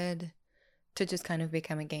started to just kind of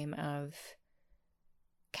become a game of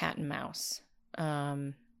cat and mouse,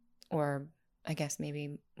 or I guess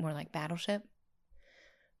maybe more like Battleship,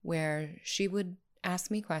 where she would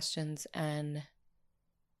ask me questions, and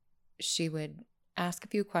she would ask a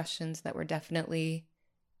few questions that were definitely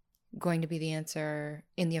going to be the answer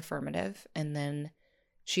in the affirmative, and then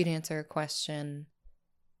she'd answer a question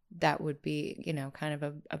that would be, kind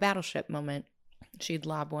of a Battleship moment. She'd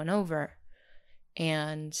lob one over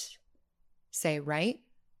and say right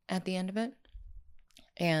at the end of it.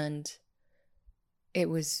 And it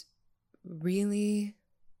was really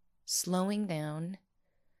slowing down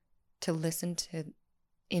to listen to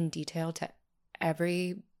in detail to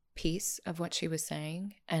every piece of what she was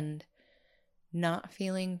saying, and not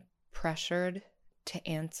feeling pressured to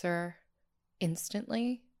answer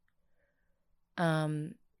instantly.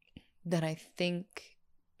 That I think,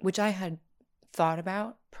 which I had thought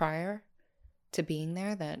about prior to being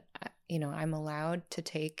there, that, I'm allowed to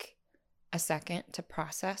take a second to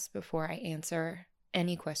process before I answer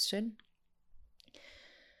any question.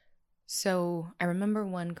 So I remember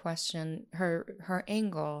one question, her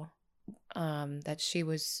angle that she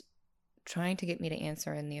was trying to get me to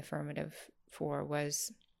answer in the affirmative for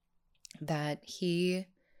was that he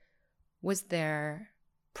was there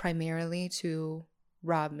primarily to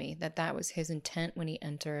rob me, that was his intent when he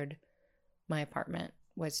entered my apartment,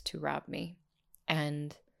 was to rob me.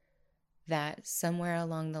 And that somewhere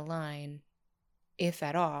along the line, if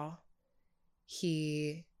at all,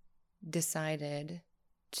 he decided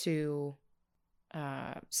to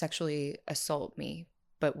sexually assault me,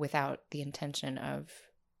 but without the intention of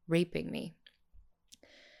raping me.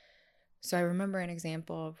 So I remember an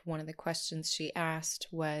example of one of the questions she asked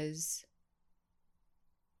was,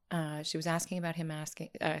 she was asking about him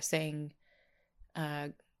saying,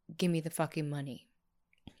 give me the fucking money.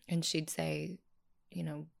 And she'd say, you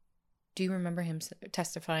know, do you remember him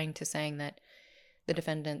testifying to saying that the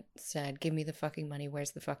defendant said, give me the fucking money,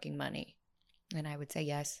 where's the fucking money? And I would say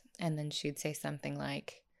yes. And then she'd say something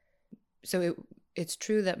like, so it's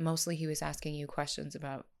true that mostly he was asking you questions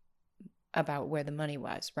about where the money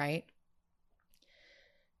was, right?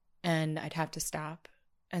 And I'd have to stop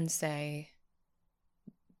and say,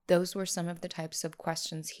 those were some of the types of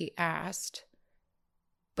questions he asked,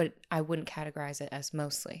 but I wouldn't categorize it as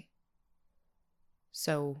mostly.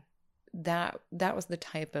 So that was the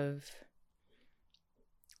type of,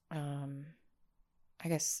 I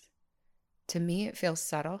guess, to me, it feels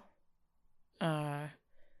subtle, the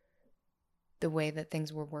way that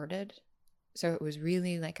things were worded. So it was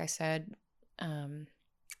really, like I said,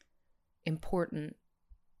 important,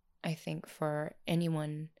 I think, for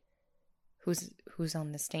anyone who's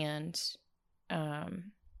on the stand,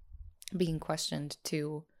 being questioned,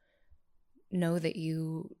 to know that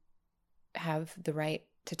you have the right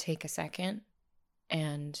to take a second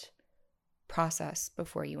and process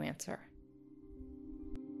before you answer.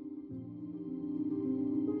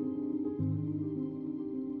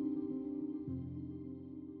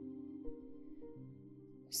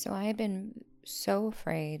 So I had been so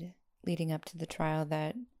afraid leading up to the trial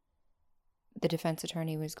that the defense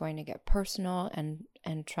attorney was going to get personal and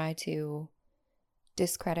try to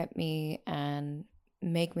discredit me and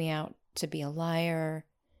make me out to be a liar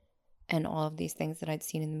and all of these things that I'd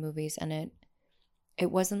seen in the movies. And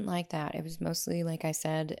it wasn't like that. It was mostly, like I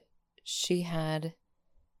said, she had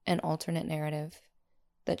an alternate narrative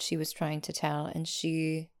that she was trying to tell. And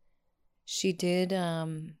she did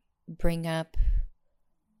bring up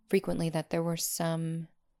frequently that there were some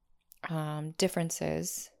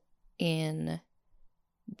differences in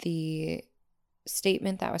the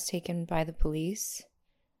statement that was taken by the police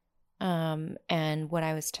and what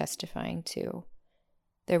I was testifying to.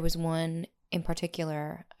 There was one in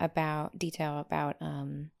particular detail about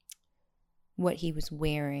what he was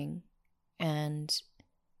wearing, and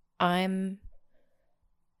I'm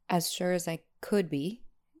as sure as I could be,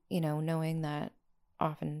 knowing that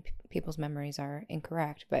often people's memories are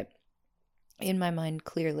incorrect, but in my mind,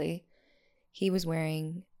 clearly, he was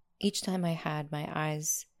wearing, each time I had my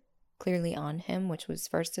eyes clearly on him, which was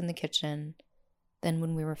first in the kitchen, then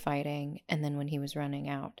when we were fighting, and then when he was running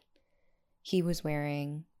out, he was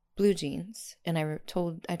wearing blue jeans. And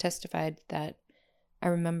I testified that I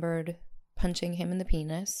remembered punching him in the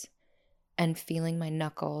penis and feeling my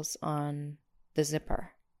knuckles on the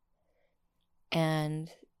zipper.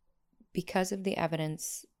 And because of the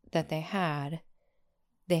evidence that they had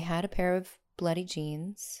a pair of bloody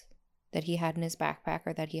jeans that he had in his backpack,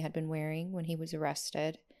 or that he had been wearing when he was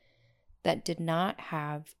arrested, that did not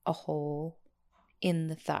have a hole in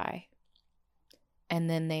the thigh. And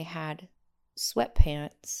then they had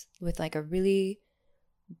sweatpants with like a really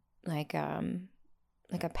like a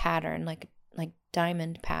pattern, like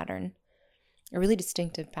diamond pattern, a really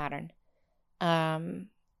distinctive pattern,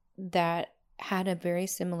 that had a very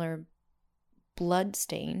similar blood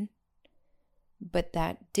stain, but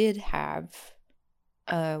that did have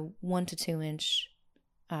a 1 to 2 inch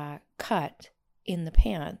cut in the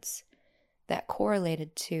pants that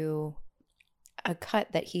correlated to a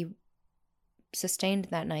cut that he sustained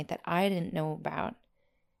that night that I didn't know about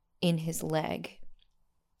in his leg,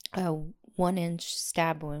 a 1 inch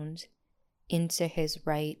stab wound into his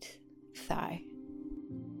right thigh.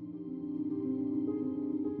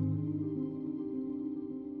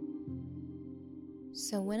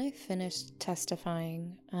 So when I finished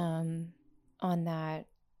testifying on that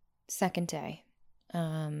second day,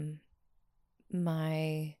 I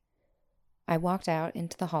walked out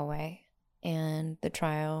into the hallway and the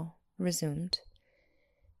trial resumed.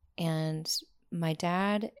 And my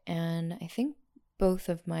dad and I think both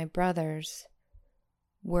of my brothers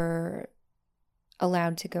were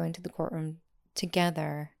allowed to go into the courtroom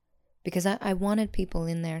together because I wanted people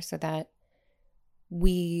in there so that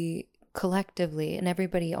we collectively, and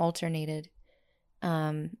everybody alternated,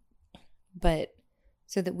 but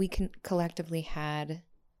so that we collectively had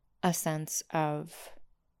a sense of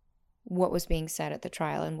what was being said at the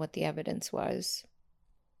trial and what the evidence was.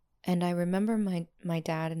 And I remember my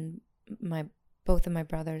dad and both of my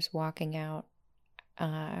brothers walking out.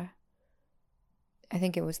 I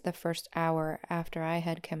think it was the first hour after I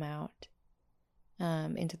had come out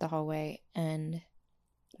into the hallway, and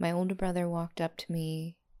my older brother walked up to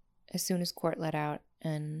me as soon as court let out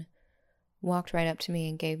and walked right up to me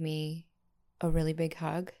and gave me a really big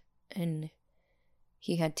hug, and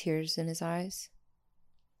he had tears in his eyes.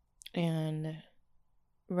 And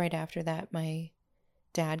right after that, my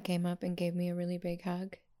dad came up and gave me a really big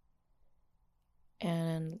hug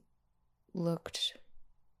and looked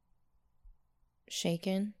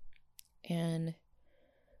shaken. And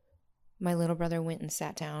my little brother went and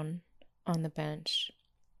sat down on the bench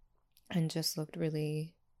and just looked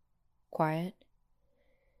really quiet.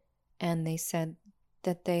 And they said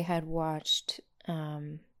that they had watched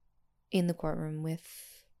in the courtroom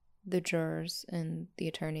with the jurors and the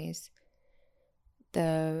attorneys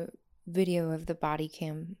the video of the body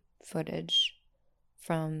cam footage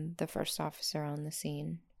from the first officer on the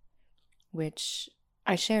scene, which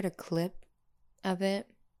I shared a clip of it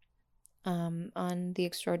on the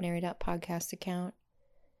Extraordinary.podcast account,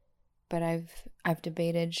 but I've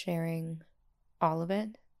debated sharing all of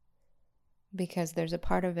it because there's a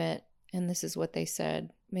part of it, and this is what they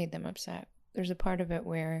said made them upset. There's a part of it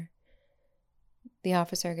where the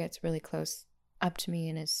officer gets really close up to me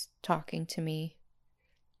and is talking to me,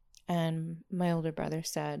 and my older brother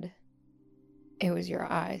said, "It was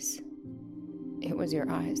your eyes. It was your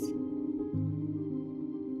eyes."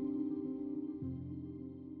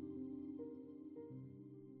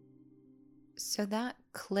 So that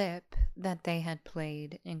clip that they had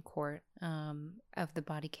played in court of the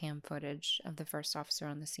body cam footage of the first officer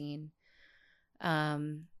on the scene,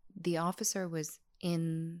 the officer was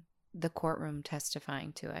in the courtroom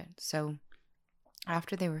testifying to it. So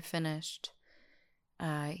after they were finished,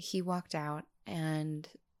 he walked out and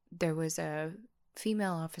there was a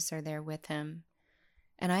female officer there with him.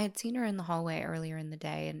 And I had seen her in the hallway earlier in the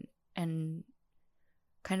day, and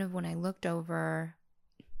kind of when I looked over,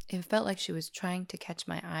 it felt like she was trying to catch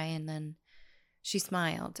my eye, and then she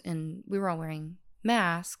smiled, and we were all wearing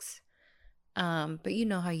masks. But you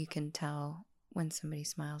know how you can tell when somebody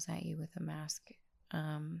smiles at you with a mask.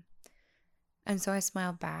 And so I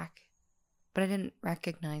smiled back, but I didn't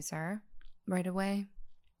recognize her right away.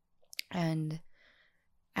 And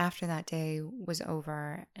after that day was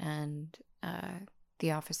over and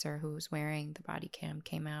the officer who was wearing the body cam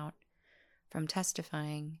came out from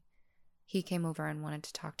testifying, he came over and wanted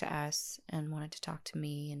to talk to us and wanted to talk to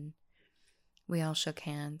me, and we all shook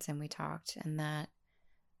hands and we talked. And that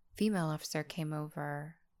female officer came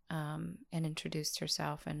over and introduced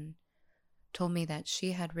herself and told me that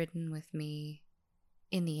she had ridden with me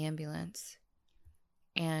in the ambulance,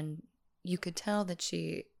 and you could tell that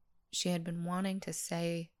she had been wanting to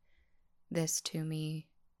say this to me,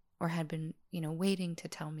 or had been, waiting to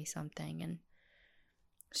tell me something. And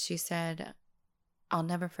she said, "I'll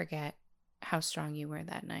never forget how strong you were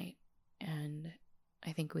that night." And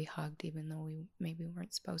I think we hugged, even though we maybe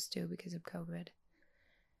weren't supposed to because of COVID.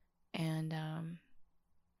 And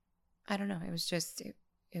I don't know, it was just,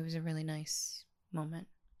 it was a really nice moment.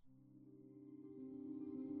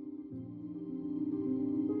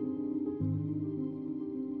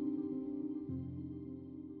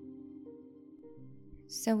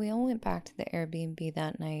 So we all went back to the Airbnb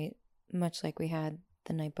that night, much like we had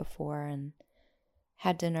the night before, and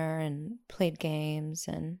had dinner and played games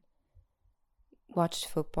and watched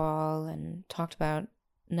football and talked about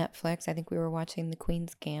Netflix. I think we were watching The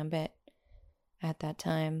Queen's Gambit at that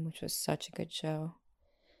time, which was such a good show.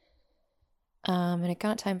 And it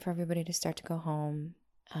got time for everybody to start to go home.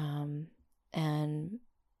 And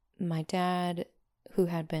my dad, who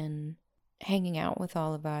had been hanging out with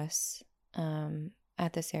all of us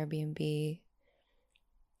at this Airbnb,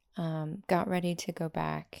 got ready to go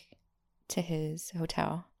back to his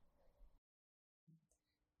hotel.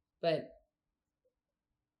 But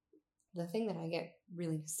the thing that I get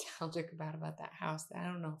really nostalgic about that house, that I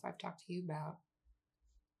don't know if I've talked to you about,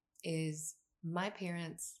 is my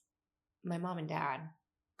parents, my mom and dad,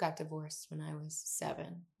 got divorced when I was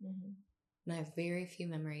 7. Mm-hmm. And I have very few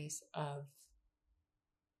memories of,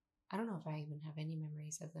 I don't know if I even have any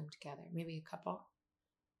memories of them together, maybe a couple.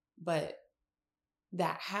 But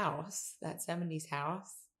that house, that 70s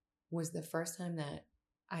house, was the first time that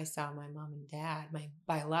I saw my mom and dad, my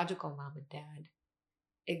biological mom and dad,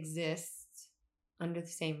 exist under the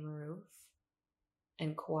same roof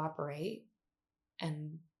and cooperate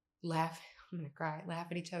and laugh. I'm going to cry. Laugh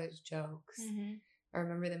at each other's jokes. Mm-hmm. I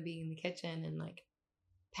remember them being in the kitchen and like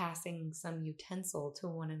passing some utensil to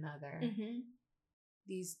one another. Mm-hmm.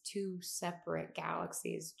 these two separate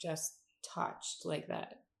galaxies just touched, like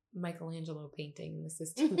that Michelangelo painting in the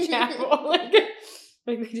Sistine Chapel. like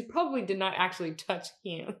they probably did not actually touch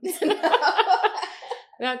hands.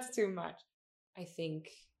 That's too much. I think,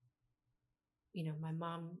 my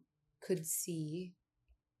mom could see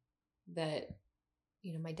that,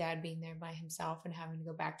 my dad being there by himself and having to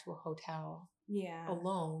go back to a hotel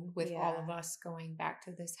alone with all of us going back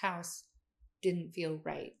to this house didn't feel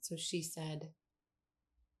right. So she said,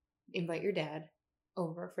 invite your dad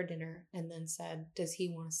over for dinner, and then said, does he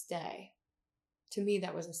want to stay? To me,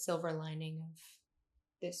 that was a silver lining of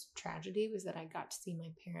this tragedy, was that I got to see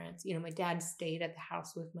my parents. My dad stayed at the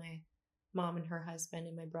house with my mom and her husband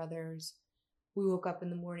and my brothers. We woke up in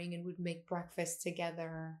the morning and would make breakfast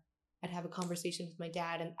together. I'd have a conversation with my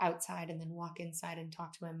dad and outside, and then walk inside and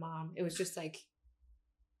talk to my mom. It was just like,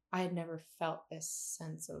 I had never felt this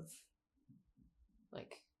sense of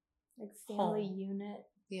like family home. unit.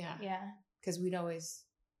 Yeah. Yeah. Because we'd always,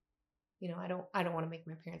 I don't want to make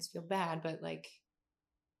my parents feel bad, but like,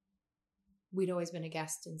 we'd always been a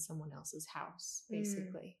guest in someone else's house,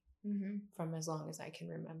 basically, from as long as I can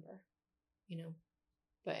remember,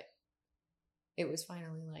 but it was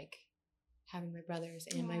finally like having my brothers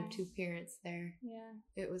and my two parents there. Yeah.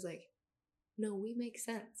 It was like, no, we make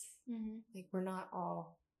sense. Like, we're not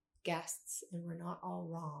all guests and we're not all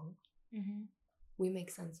wrong. We make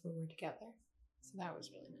sense when we're together. So that was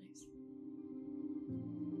really nice.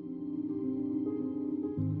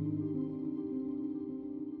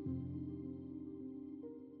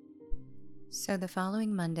 So the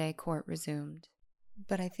following Monday, court resumed.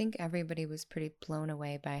 But I think everybody was pretty blown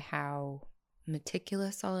away by how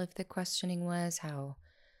meticulous all of the questioning was, how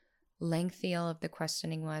lengthy all of the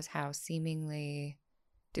questioning was, how seemingly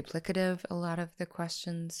duplicative a lot of the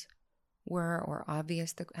questions were, or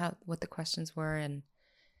obvious what the questions were. And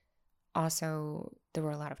also, there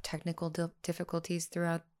were a lot of technical difficulties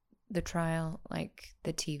throughout the trial. Like,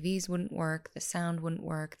 the TVs wouldn't work, the sound wouldn't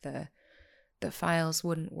work, the files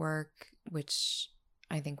wouldn't work, which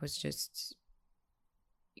I think was just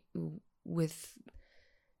with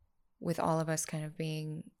all of us kind of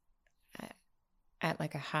being at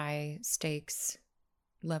like a high stakes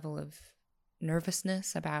level of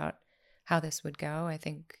nervousness about how this would go. I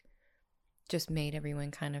think just made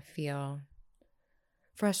everyone kind of feel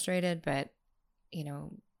frustrated, but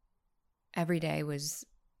every day was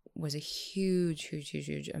a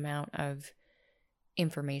huge amount of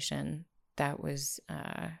information that was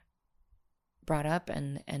brought up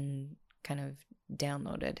and kind of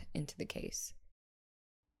downloaded into the case.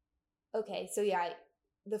 Okay, so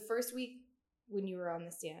the first week when you were on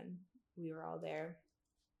the stand, we were all there.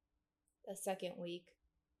 The second week,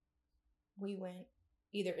 we went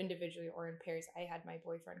either individually or in pairs. I had my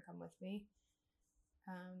boyfriend come with me.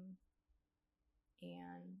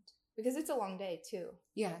 And because it's a long day too.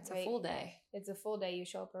 Yeah, it's a full day. It's a full day. You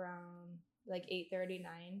show up around like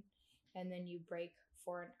 8:39, and then you break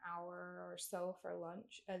for an hour or so for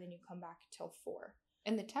lunch, and then you come back till 4.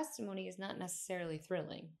 And the testimony is not necessarily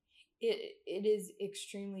thrilling. It is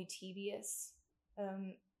extremely tedious.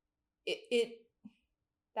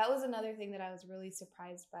 That was another thing that I was really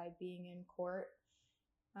surprised by being in court,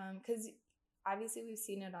 because obviously we've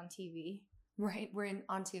seen it on TV. Right,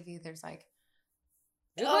 on TV. There's like,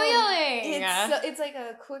 it's like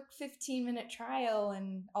a quick 15-minute trial,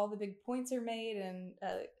 and all the big points are made, and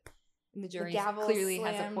the jury clearly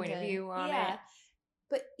has a point of view on it.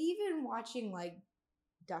 But even watching like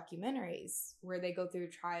documentaries where they go through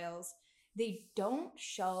trials, they don't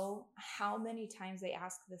show how many times they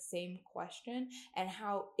ask the same question, and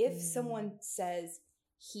how if someone says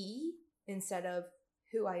he instead of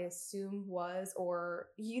who I assume was, or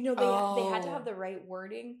they had to have the right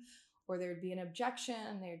wording, or there'd be an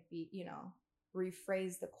objection, there'd be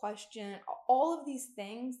rephrase the question. All of these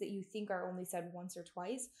things that you think are only said once or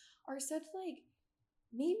twice are said like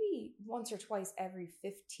maybe once or twice every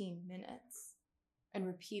 15 minutes. And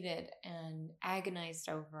repeated and agonized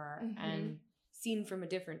over and seen from a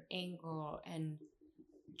different angle, and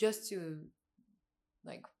just to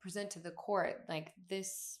like present to the court like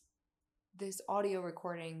this audio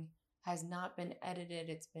recording has not been edited,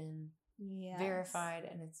 it's been verified,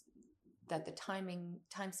 and it's that the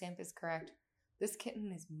timestamp is correct. This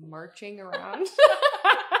kitten is marching around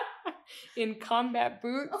in combat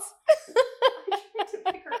boots.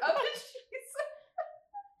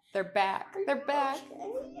 They're back. They're back.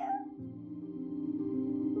 Okay? Yeah.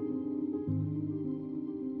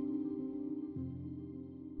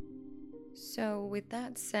 So with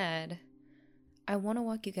that said, I want to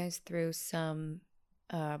walk you guys through some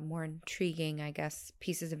more intriguing, I guess,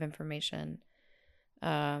 pieces of information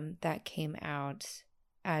that came out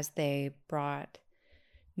as they brought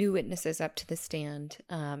new witnesses up to the stand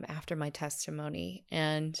after my testimony.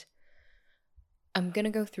 And I'm going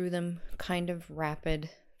to go through them kind of rapid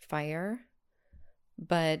fire,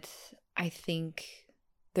 but I think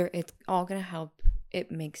it's all going to help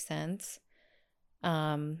it make sense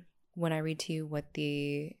when I read to you what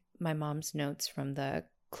my mom's notes from the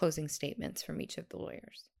closing statements from each of the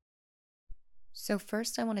lawyers. So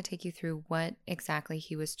first, I want to take you through what exactly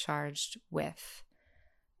he was charged with.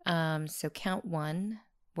 So count 1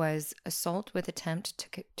 was assault with attempt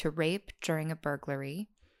to rape during a burglary.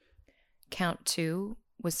 Count 2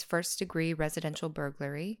 was first-degree residential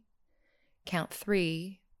burglary. Count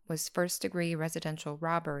 3 was first-degree residential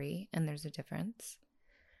robbery, and there's a difference.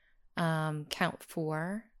 Count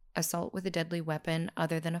 4, assault with a deadly weapon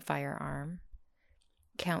other than a firearm.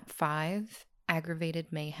 Count 5, aggravated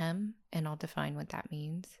mayhem, and I'll define what that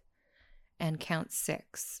means. And count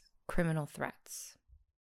 6, criminal threats.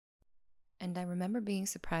 And I remember being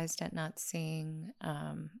surprised at not seeing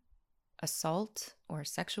assault or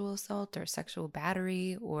sexual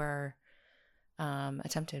battery or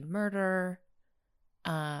attempted murder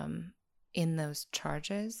in those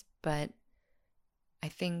charges. But I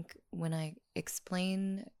think when I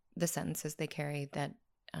explain the sentences they carry, that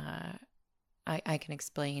I can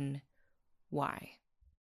explain why.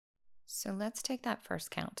 So let's take that first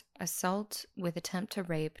count. Assault with attempt to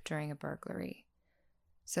rape during a burglary.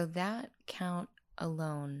 So that count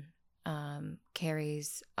alone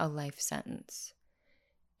carries a life sentence.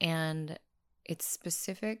 And it's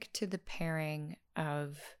specific to the pairing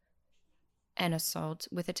of an assault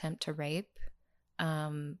with attempt to rape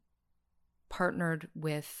partnered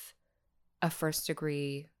with a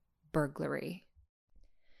first-degree burglary.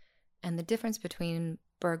 And the difference between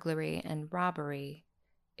burglary and robbery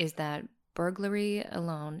is that burglary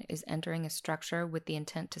alone is entering a structure with the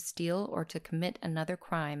intent to steal or to commit another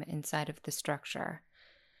crime inside of the structure.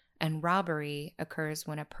 And robbery occurs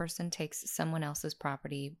when a person takes someone else's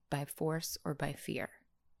property by force or by fear.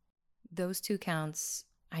 Those two counts,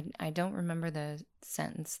 I don't remember the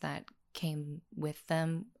sentence that came with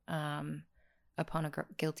them upon a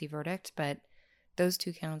guilty verdict, but those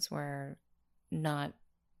two counts were not,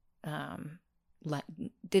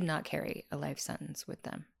 did not carry a life sentence with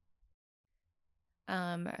them.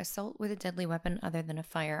 Assault with a deadly weapon other than a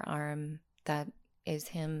firearm, that is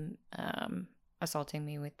him assaulting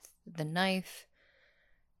me with the knife.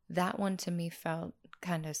 That one to me felt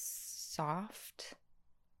kind of soft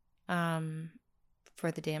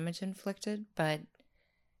for the damage inflicted, but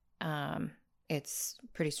it's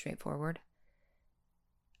pretty straightforward.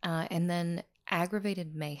 And then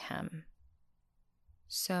aggravated mayhem.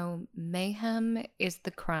 So mayhem is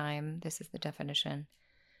the crime, this is the definition.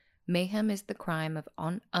 Mayhem is the crime of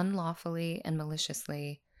unlawfully and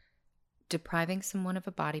maliciously depriving someone of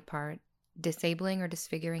a body part, disabling or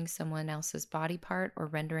disfiguring someone else's body part or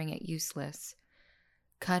rendering it useless,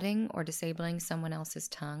 cutting or disabling someone else's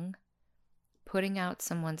tongue, putting out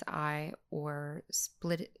someone's eye, or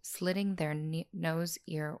slitting their nose,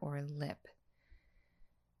 ear, or lip.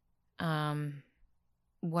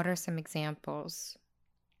 What are some examples?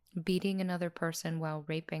 Beating another person while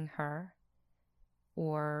raping her,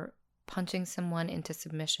 or punching someone into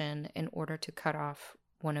submission in order to cut off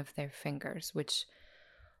one of their fingers, which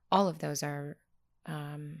all of those are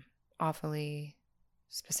awfully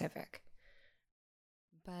specific.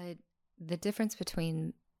 But the difference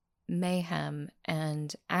between mayhem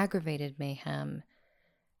and aggravated mayhem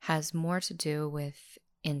has more to do with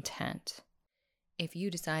intent. If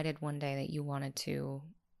you decided one day that you wanted to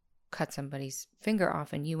cut somebody's finger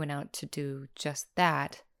off and you went out to do just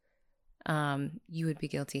that, you would be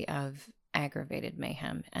guilty of aggravated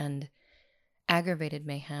mayhem. And aggravated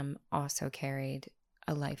mayhem also carried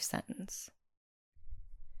a life sentence.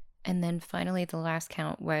 And then finally, the last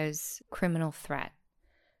count was criminal threat.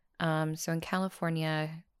 So in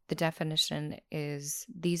California, the definition is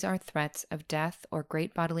these are threats of death or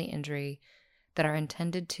great bodily injury that are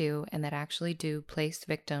intended to and that actually do place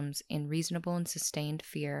victims in reasonable and sustained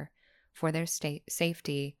fear for their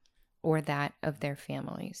safety or that of their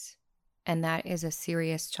families. And that is a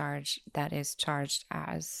serious charge that is charged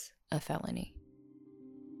as a felony.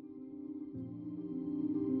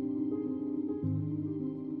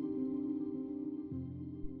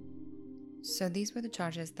 So these were the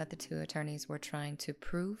charges that the two attorneys were trying to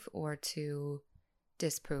prove or to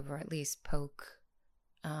disprove, or at least poke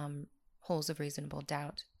holes of reasonable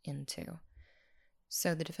doubt into.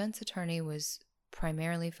 So the defense attorney was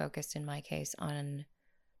primarily focused in my case on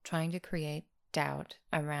trying to create doubt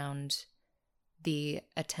around the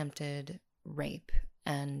attempted rape.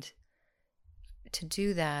 And to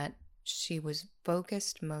do that, she was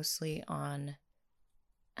focused mostly on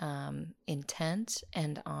intent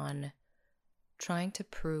and on trying to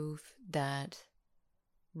prove that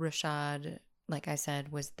Rashad, like I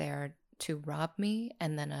said, was there to rob me,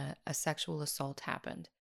 and then a sexual assault happened.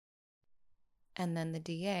 And then the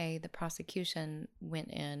DA, the prosecution, went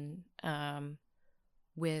in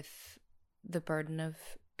with the burden of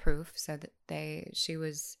proof, so that she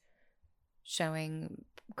was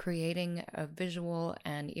creating a visual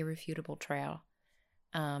and irrefutable trail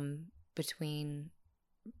between,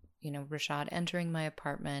 Rashad entering my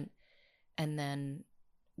apartment and then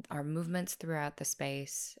our movements throughout the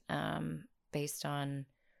space, based on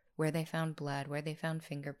where they found blood, where they found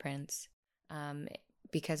fingerprints,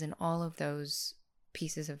 because in all of those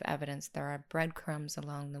pieces of evidence, there are breadcrumbs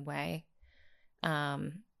along the way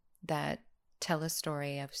that tell a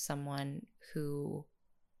story of someone who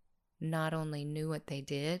not only knew what they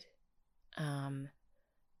did,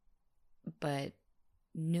 but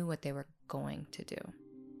knew what they were going to do.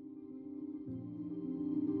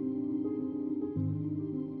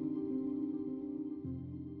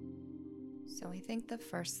 So I think the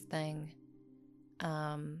first thing,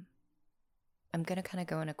 I'm going to kind of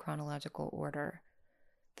go in a chronological order.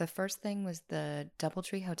 The first thing was the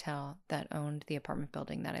Doubletree Hotel that owned the apartment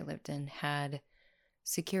building that I lived in had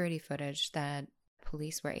security footage that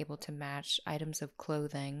police were able to match items of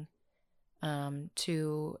clothing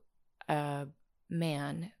to a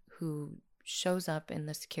man who shows up in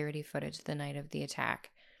the security footage the night of the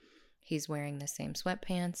attack. He's wearing the same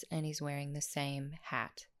sweatpants and he's wearing the same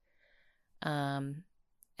hat. And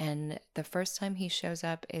the first time he shows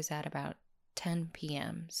up is at about 10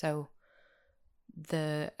 p.m. So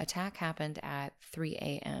the attack happened at 3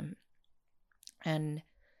 a.m. And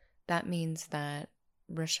that means that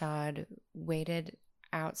Rashad waited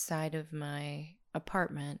outside of my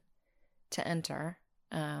apartment to enter,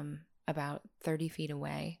 about 30 feet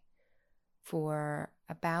away, for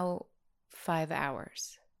about 5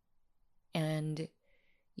 hours. And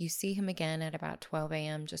you see him again at about 12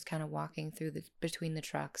 a.m. just kind of walking through between the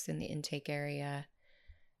trucks in the intake area,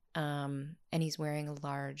 and he's wearing a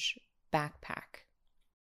large backpack.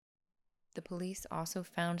 The police also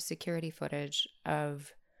found security footage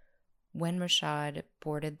of when Rashad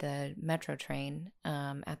boarded the metro train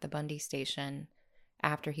at the Bundy station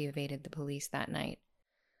after he evaded the police that night.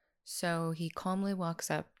 So he calmly walks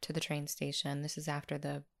up to the train station. This is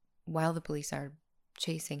while the police are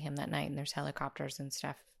chasing him that night, and there's helicopters and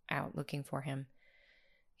stuff out looking for him.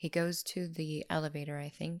 He goes to the elevator, I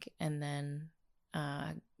think, and then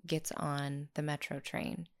gets on the metro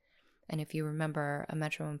train. And if you remember, a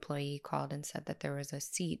metro employee called and said that there was a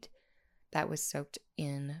seat that was soaked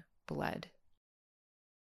in blood.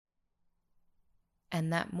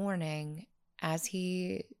 And that morning, as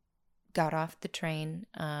he got off the train,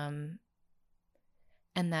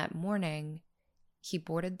 he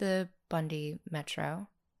boarded the metro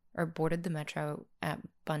at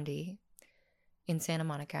Bundy in Santa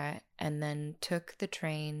Monica, and then took the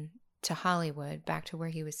train to Hollywood, back to where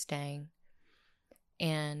he was staying,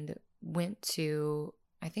 and went to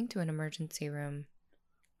an emergency room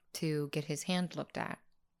to get his hand looked at.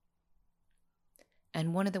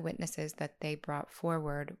 And one of the witnesses that they brought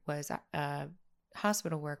forward was a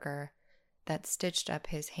hospital worker that stitched up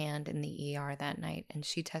his hand in the ER that night, and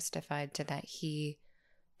she testified to that he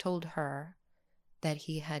told her that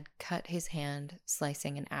he had cut his hand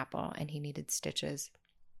slicing an apple and he needed stitches.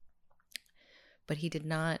 But he did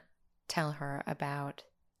not tell her about,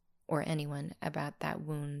 or anyone, about that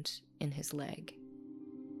wound in his leg.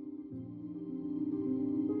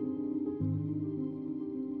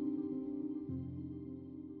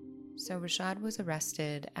 So Rashad was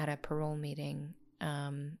arrested at a parole meeting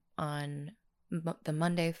on the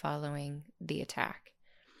Monday following the attack.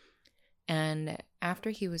 And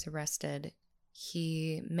after he was arrested,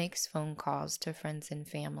 he makes phone calls to friends and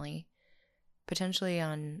family, potentially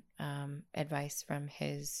on advice from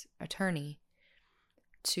his attorney,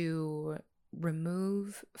 to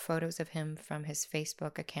remove photos of him from his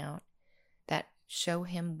Facebook account that show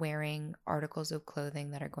him wearing articles of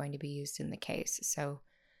clothing that are going to be used in the case. So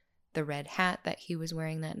the red hat that he was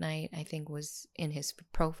wearing that night, I think, was in his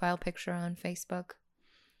profile picture on Facebook.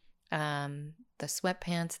 The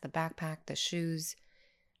sweatpants, the backpack, the shoes.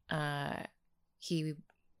 He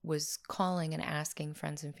was calling and asking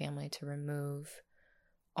friends and family to remove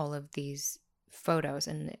all of these photos,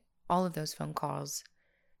 and all of those phone calls,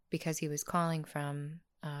 because he was calling from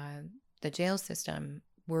the jail system,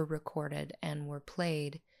 were recorded and were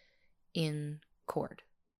played in court.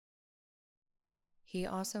 He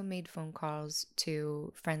also made phone calls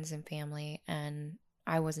to friends and family, and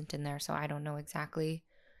I wasn't in there, so I don't know exactly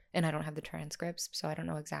and I don't have the transcripts, so I don't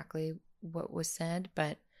know exactly what was said,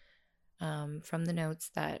 but from the notes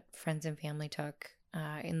that friends and family took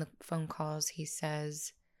in the phone calls, he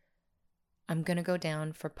says, "I'm going to go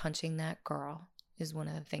down for punching that girl," is one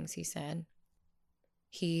of the things he said.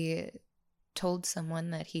 He told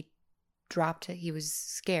someone that he was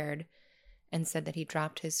scared and said that he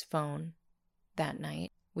dropped his phone that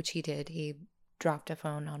night, which he did. He dropped a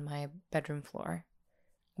phone on my bedroom floor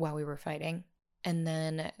while we were fighting. And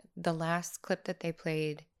then the last clip that they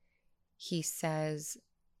played, he says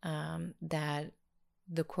that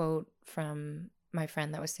the quote from my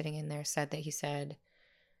friend that was sitting in there said that he said,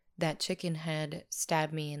 "That chicken head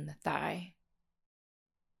stabbed me in the thigh."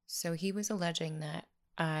 So he was alleging that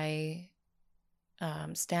I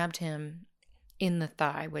stabbed him in the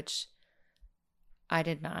thigh, which I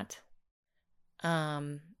did not.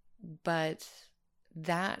 But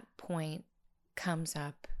that point comes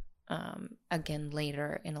up again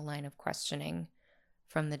later in a line of questioning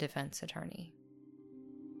from the defense attorney.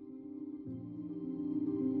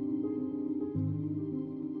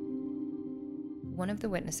 One of the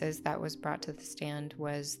witnesses that was brought to the stand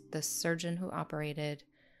was the surgeon who operated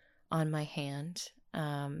on my hand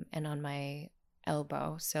and on my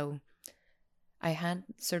elbow. So I had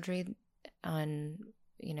surgery on,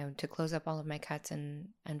 to close up all of my cuts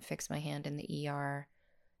and fix my hand in the ER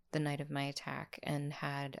the night of my attack, and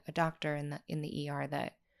had a doctor in the ER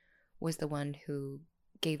that was the one who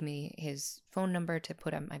gave me his phone number to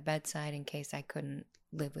put at my bedside in case I couldn't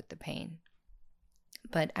live with the pain.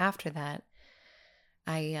 But after that,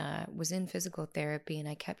 I was in physical therapy, and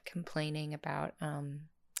I kept complaining about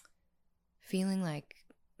feeling like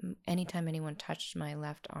anytime anyone touched my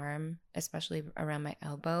left arm, especially around my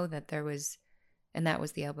elbow, that was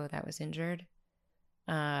the elbow that was injured,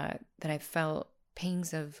 that I felt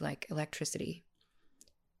pangs of like electricity,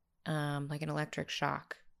 like an electric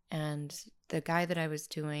shock. And the guy that I was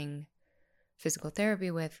doing physical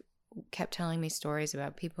therapy with kept telling me stories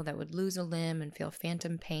about people that would lose a limb and feel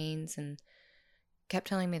phantom pains, and kept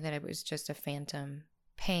telling me that it was just a phantom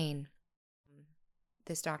pain.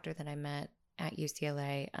 This doctor that I met at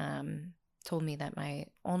UCLA told me that my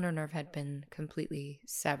ulnar nerve had been completely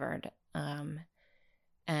severed,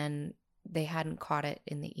 and they hadn't caught it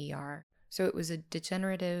in the ER. So it was a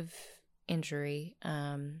degenerative injury,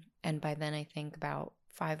 and by then I think about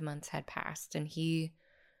 5 months had passed, and he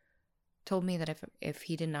told me that if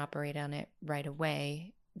he didn't operate on it right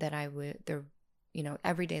away, that I would,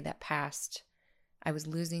 every day that passed, I was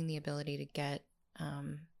losing the ability to get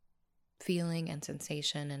feeling and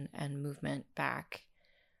sensation and movement back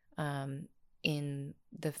in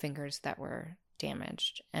the fingers that were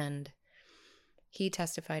damaged. And he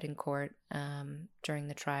testified in court during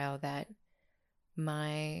the trial that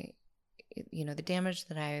the damage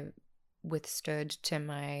that I withstood to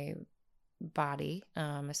my body,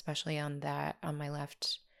 especially on my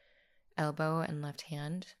left elbow and left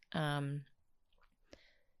hand,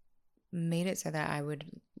 made it so that I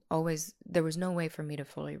would there was no way for me to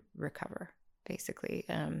fully recover, basically.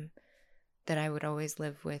 That I would always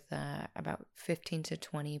live with about 15 to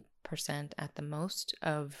 20% at the most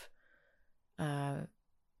of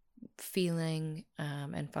feeling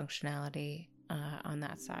and functionality on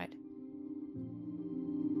that side.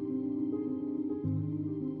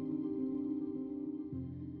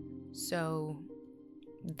 So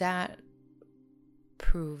that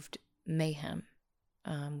proved mayhem,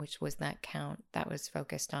 which was that count that was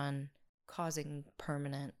focused on causing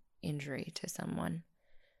permanent injury to someone.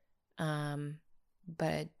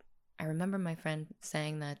 But I remember my friend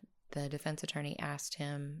saying that the defense attorney asked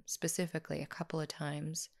him specifically a couple of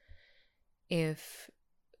times if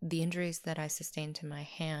the injuries that I sustained to my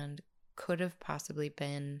hand could have possibly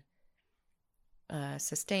been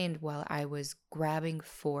sustained while I was grabbing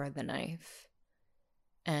for the knife.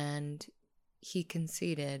 And he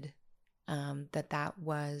conceded that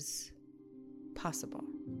was possible.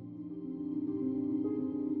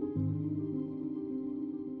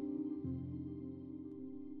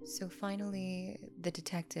 So finally, the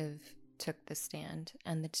detective took the stand,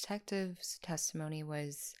 and the detective's testimony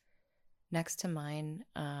was next to mine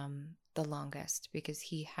the longest, because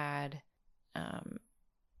he had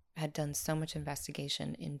done so much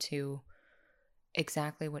investigation into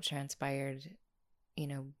exactly what transpired,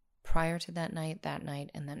 prior to that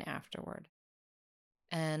night, and then afterward.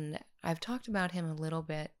 And I've talked about him a little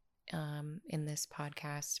bit in this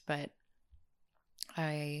podcast, but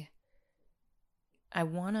I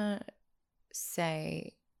want to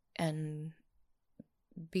say and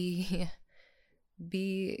be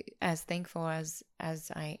as thankful as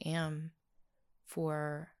I am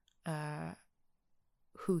for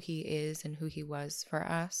who he is and who he was for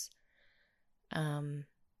us.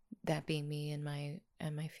 That being me and my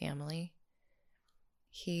family.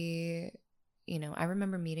 He, I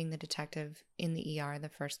remember meeting the detective in the ER the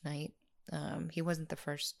first night. He wasn't the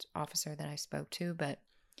first officer that I spoke to, but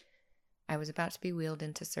I was about to be wheeled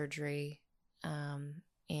into surgery,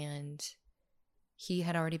 and he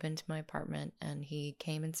had already been to my apartment, and he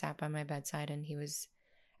came and sat by my bedside, and he was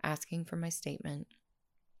asking for my statement,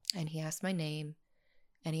 and he asked my name,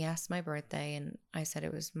 and he asked my birthday, and I said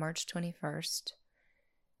it was March 21st,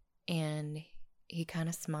 and he kind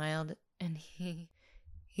of smiled, and he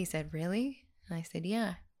said, "Really?" And I said,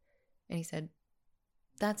 "Yeah." And he said,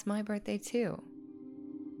 "That's my birthday too."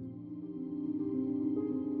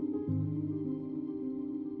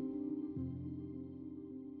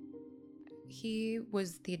 He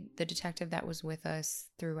was the detective that was with us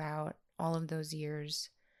throughout all of those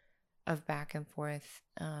years of back and forth.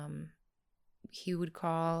 He would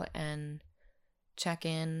call and check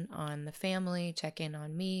in on the family, check in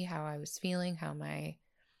on me, how I was feeling, how my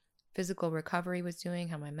physical recovery was doing,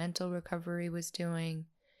 how my mental recovery was doing.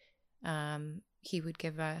 He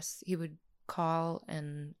would call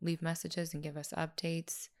and leave messages and give us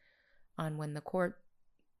updates on when the court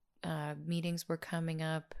meetings were coming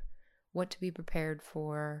up, what to be prepared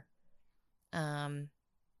for, and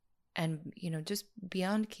just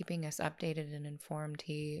beyond keeping us updated and informed,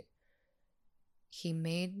 he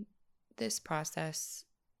made this process,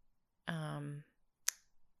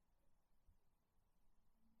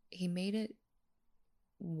 he made it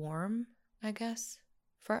warm, I guess,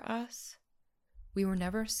 for us. We were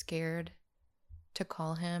never scared to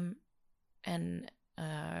call him and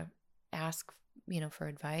ask, for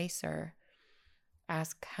advice or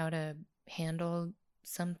ask how to handle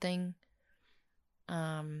something.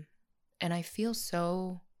 And I feel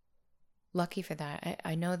so lucky for that.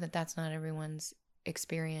 I know that that's not everyone's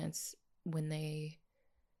experience when they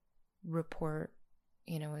report,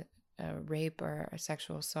 a rape or a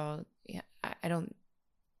sexual assault. Yeah, I don't,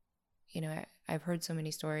 I've heard so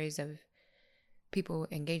many stories of people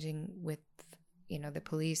engaging with, the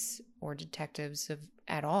police or detectives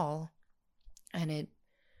at all, and it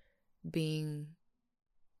being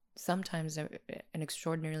sometimes an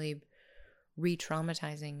extraordinarily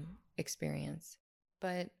re-traumatizing experience.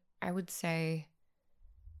 But I would say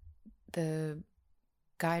the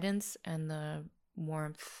guidance and the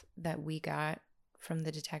warmth that we got from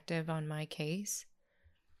the detective on my case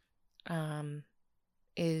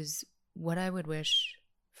is what I would wish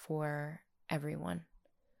for everyone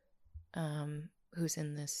who's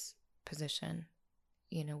in this position.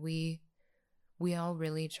 We all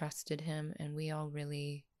really trusted him, and we all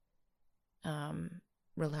really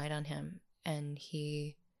relied on him, and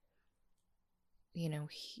he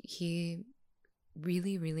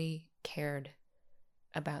really, really cared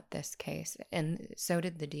about this case, and so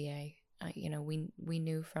did the DA. We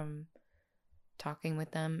knew from talking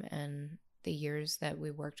with them and the years that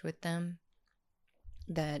we worked with them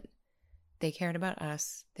that they cared about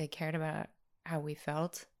us. They cared about how we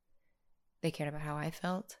felt. They cared about how I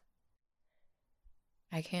felt.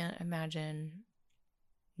 I can't imagine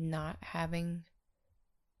not having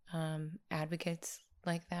advocates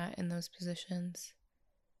like that in those positions.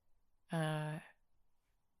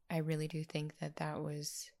 I really do think that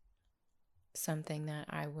was something that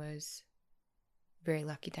I was very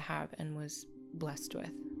lucky to have and was blessed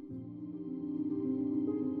with.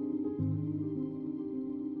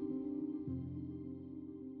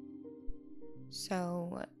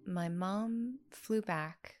 So my mom flew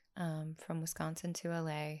back from Wisconsin to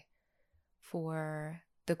LA for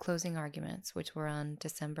the closing arguments, which were on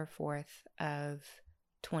December 4th of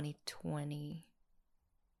 2020.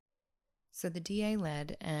 So the DA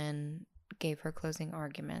led and gave her closing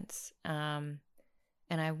arguments. And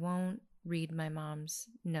I won't read my mom's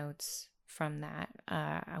notes from that.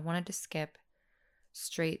 I wanted to skip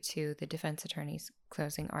straight to the defense attorney's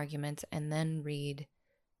closing arguments and then read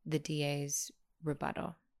the DA's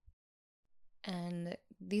rebuttal. And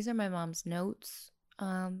these are my mom's notes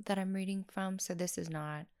that I'm reading from, so this is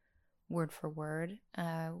not word for word.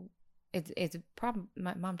 It's probably,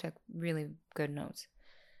 my mom took really good notes.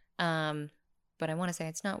 But I want to say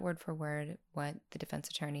it's not word for word what the defense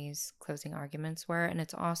attorney's closing arguments were, and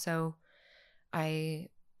it's also, I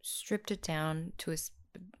stripped it down to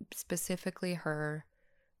specifically her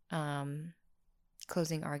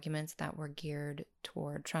closing arguments that were geared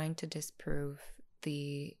toward trying to disprove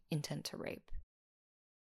the intent to rape.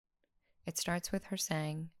 It starts with her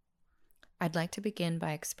saying, "I'd like to begin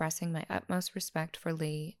by expressing my utmost respect for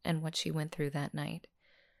Lee and what she went through that night.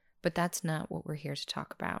 But that's not what we're here to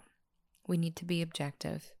talk about. We need to be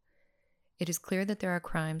objective. It is clear that there are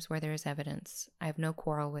crimes where there is evidence. I have no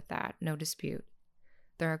quarrel with that, no dispute.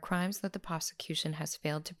 There are crimes that the prosecution has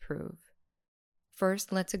failed to prove.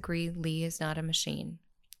 First, let's agree Lee is not a machine.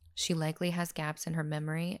 She likely has gaps in her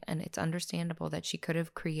memory, and it's understandable that she could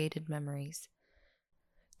have created memories.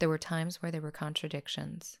 There were times where there were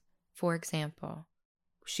contradictions. For example,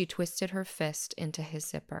 she twisted her fist into his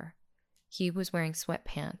zipper. He was wearing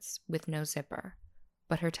sweatpants with no zipper,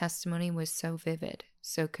 but her testimony was so vivid,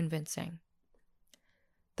 so convincing.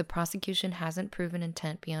 The prosecution hasn't proven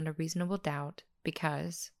intent beyond a reasonable doubt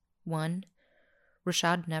because 1.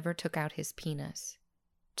 Rashad never took out his penis.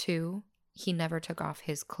 2. He never took off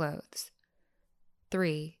his clothes.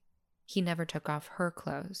 3. He never took off her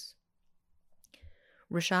clothes.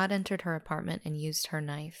 Rashad entered her apartment and used her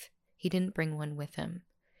knife. He didn't bring one with him.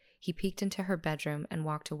 He peeked into her bedroom and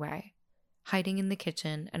walked away, hiding in the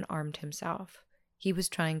kitchen and armed himself. He was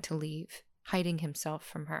trying to leave, hiding himself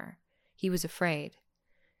from her. He was afraid.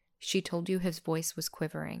 She told you his voice was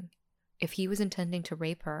quivering. If he was intending to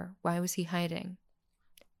rape her, why was he hiding?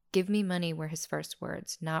 Give me money were his first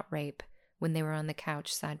words, not rape, when they were on the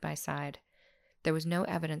couch side by side. There was no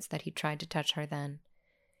evidence that he tried to touch her then.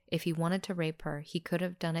 If he wanted to rape her, he could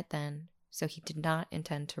have done it then, so he did not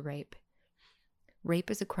intend to rape.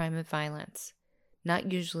 Rape is a crime of violence.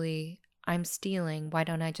 Not usually, I'm stealing, why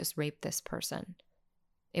don't I just rape this person?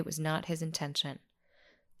 It was not his intention.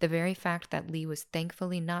 The very fact that Lee was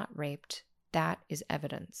thankfully not raped, that is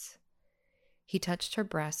evidence. He touched her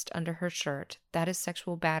breast under her shirt. That is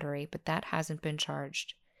sexual battery, but that hasn't been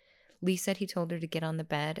charged. Lee said he told her to get on the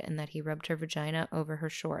bed and that he rubbed her vagina over her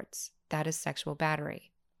shorts. That is sexual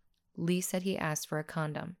battery. Lee said he asked for a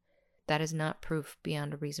condom. That is not proof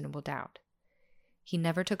beyond a reasonable doubt. He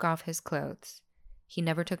never took off his clothes. He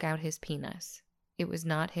never took out his penis. It was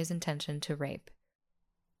not his intention to rape.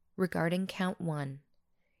 Regarding count 1,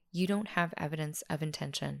 you don't have evidence of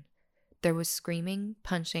intention. There was screaming,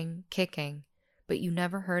 punching, kicking, but you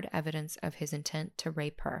never heard evidence of his intent to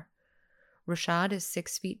rape her. Rashad is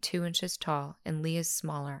 6 feet 2 inches tall and Lee is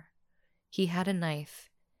smaller. He had a knife.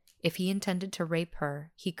 If he intended to rape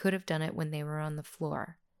her, he could have done it when they were on the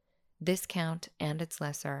floor. This count and its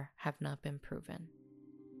lesser have not been proven.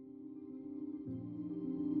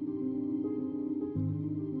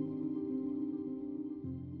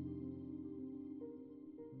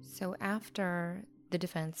 So after the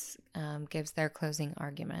defense gives their closing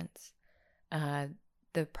arguments,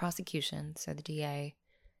 the prosecution, so the DA,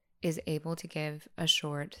 is able to give a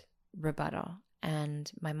short rebuttal.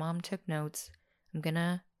 And my mom took notes.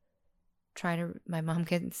 My mom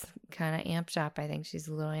gets kind of amped up. I think she's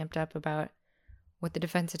a little amped up about what the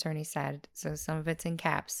defense attorney said. So some of it's in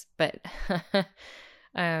caps, but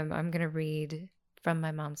I'm going to read from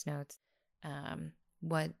my mom's notes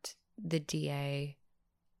what the DA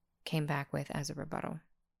came back with as a rebuttal.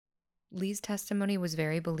 Lee's testimony was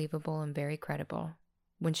very believable and very credible.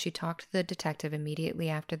 When she talked to the detective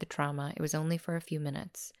immediately after the trauma, it was only for a few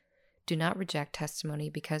minutes. Do not reject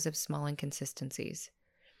testimony because of small inconsistencies.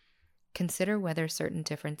 Consider whether certain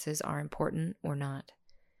differences are important or not.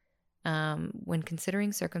 When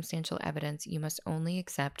considering circumstantial evidence, you must only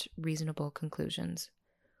accept reasonable conclusions.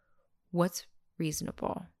 What's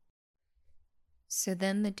reasonable? So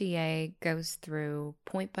then the DA goes through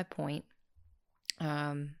point by point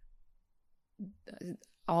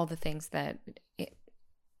all the things that it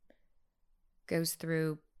goes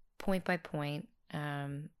through point by point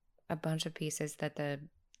a bunch of pieces that the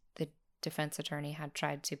defense attorney had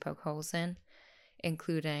tried to poke holes in,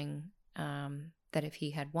 including that if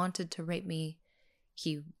he had wanted to rape me,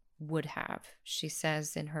 he would have. She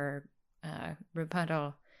says in her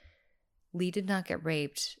rebuttal, Lee did not get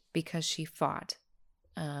raped because she fought.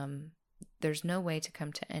 There's no way to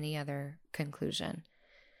come to any other conclusion.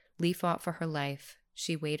 Lee fought for her life,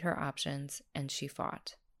 she weighed her options, and she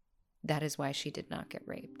fought. That is why she did not get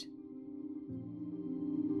raped.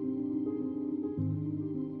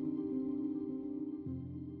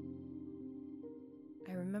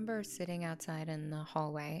 I remember sitting outside in the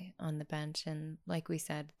hallway on the bench, and like we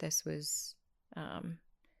said, this was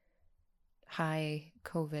high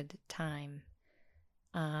COVID time.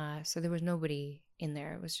 So there was nobody in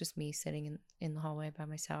there. It was just me sitting in the hallway by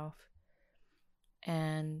myself.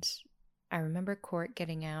 And I remember court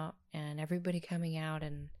getting out and everybody coming out,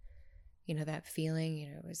 and, you know, that feeling,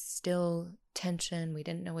 you know, it was still tension. We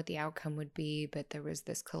didn't know what the outcome would be, but there was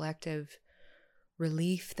this collective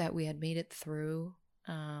relief that we had made it through.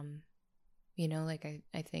 You know, like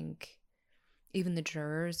I think even the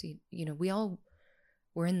jurors, you know, we all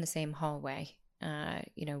were in the same hallway.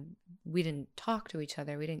 You know, we didn't talk to each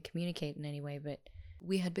other. We didn't communicate in any way, but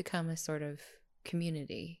we had become a sort of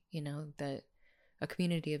community, that a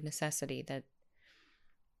community of necessity, that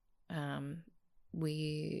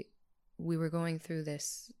we were going through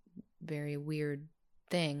this very weird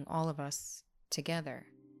thing, all of us together.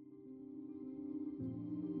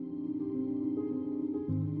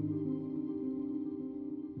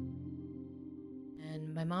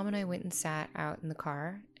 And my mom and I went and sat out in the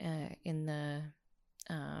car in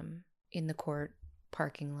the court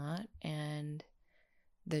parking lot, and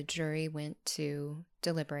the jury went to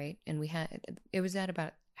deliberate, and it was at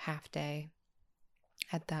about half day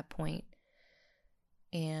at that point.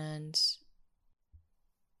 And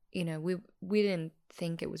we didn't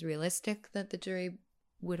think it was realistic that the jury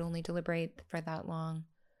would only deliberate for that long,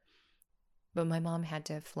 but my mom had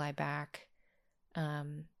to fly back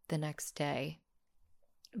the next day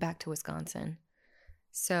back to Wisconsin,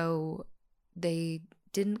 so they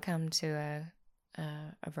didn't come to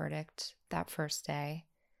a verdict that first day.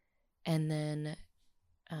 And then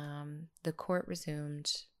the court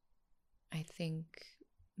resumed, I think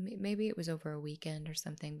maybe it was over a weekend or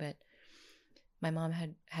something, but my mom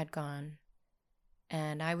had gone,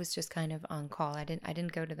 and I was just kind of on call. I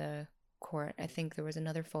didn't go to the court. I think there was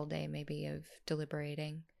another full day maybe of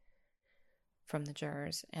deliberating from the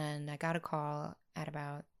jurors, and I got a call at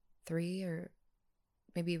about 3, or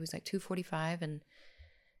maybe it was like 2:45, and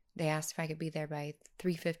they asked if I could be there by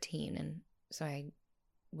 3:15. And so I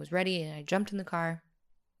was ready, and I jumped in the car,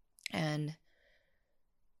 and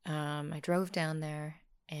I drove down there,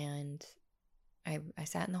 and I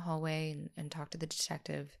sat in the hallway and talked to the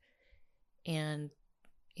detective. And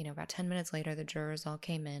about 10 minutes later, the jurors all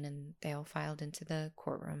came in, and they all filed into the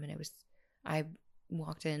courtroom, and I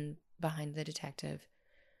walked in behind the detective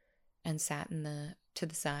and sat to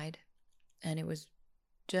the side, and it was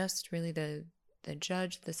just really the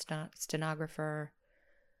judge, the stenographer,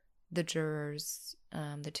 the jurors,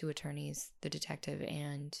 the 2 attorneys, the detective,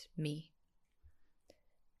 and me.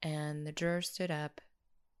 And the jurors stood up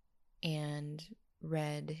and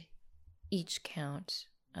read each count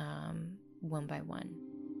one by one.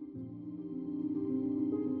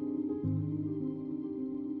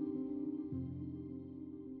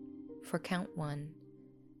 For count 1,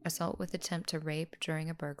 assault with attempt to rape during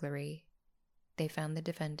a burglary, they found the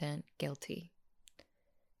defendant guilty.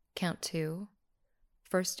 Count 2,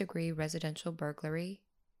 first-degree residential burglary,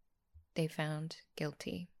 they found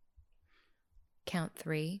guilty. Count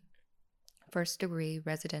 3, first-degree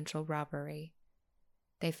residential robbery,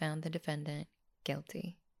 they found the defendant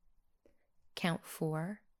guilty. Count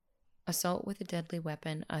 4, assault with a deadly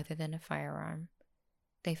weapon other than a firearm,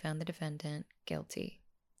 they found the defendant guilty.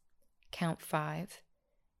 Count 5,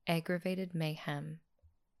 aggravated mayhem,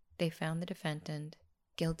 they found the defendant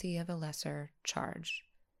guilty of a lesser charge,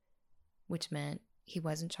 which meant he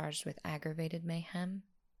wasn't charged with aggravated mayhem,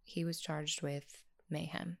 he was charged with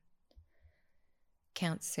mayhem.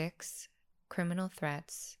 Count 6, criminal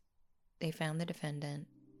threats, they found the defendant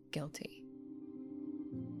guilty.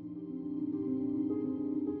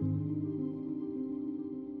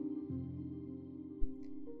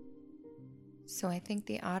 So I think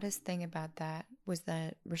the oddest thing about that was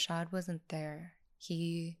that Rashad wasn't there.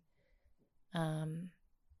 He,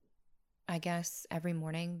 I guess every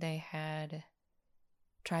morning they had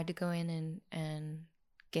tried to go in and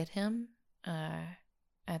get him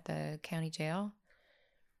at the county jail,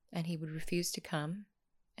 and he would refuse to come,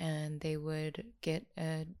 and they would get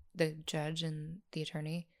the judge and the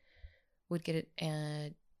attorney would get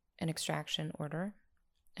an extraction order,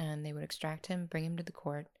 and they would extract him, bring him to the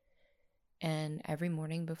court. And every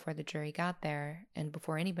morning before the jury got there, and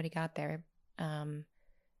before anybody got there,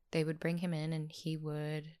 they would bring him in, and he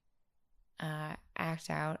would act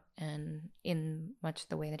out, and in much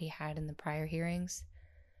the way that he had in the prior hearings.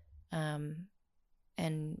 And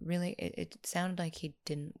really, it sounded like he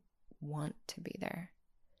didn't want to be there.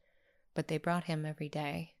 But they brought him every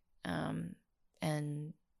day,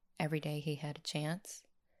 and every day he had a chance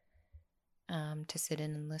to sit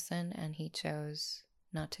in and listen, and he chose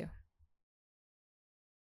not to.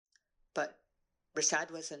 But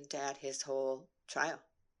Rashad wasn't at his whole trial.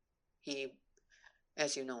 He,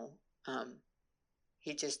 as you know,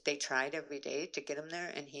 they tried every day to get him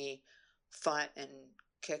there, and he fought and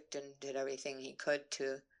kicked and did everything he could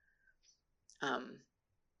to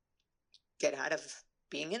get out of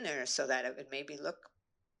being in there, so that it would maybe look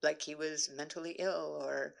like he was mentally ill,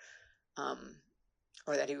 or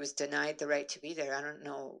that he was denied the right to be there. I don't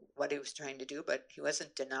know what he was trying to do, but he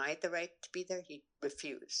wasn't denied the right to be there. He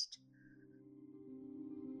refused.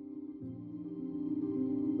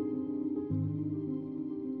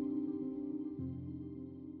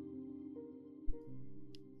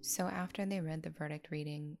 So after they read the verdict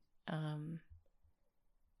reading,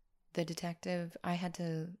 the detective, I had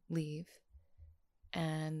to leave,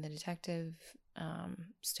 and the detective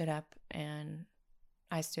stood up, and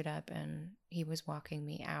I stood up, and he was walking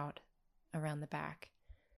me out around the back.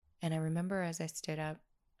 And I remember as I stood up,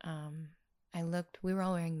 I looked, we were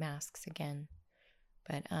all wearing masks again,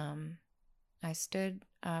 but I stood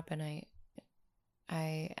up, and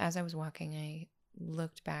as I was walking, I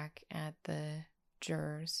looked back at the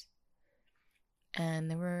jurors, and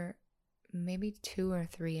there were maybe 2 or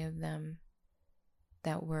 3 of them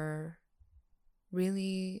that were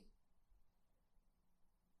really,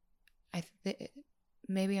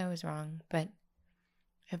 maybe I was wrong, but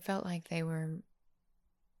it felt like they were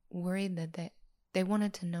worried that they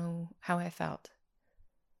wanted to know how I felt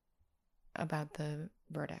about the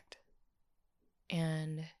verdict.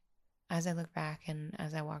 And as I looked back and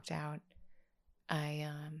as I walked out, I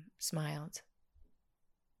smiled,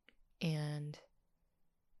 and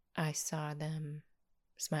I saw them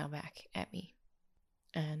smile back at me,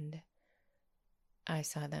 and I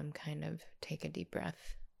saw them kind of take a deep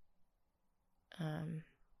breath, and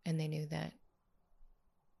they knew that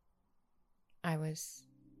I was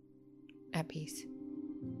at peace.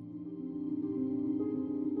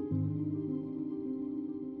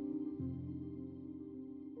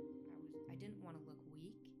 I didn't want to look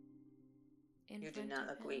weak. You did not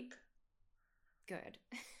look weak. Good.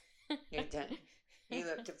 You didn't. You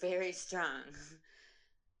looked very strong.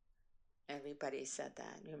 Everybody said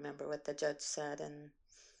that. You remember what the judge said, and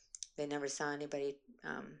they never saw anybody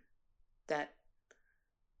that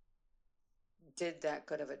did that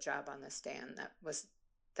good of a job on the stand, that was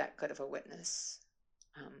that good of a witness.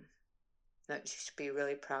 That you should be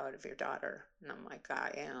really proud of your daughter. And I'm like,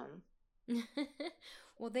 I am.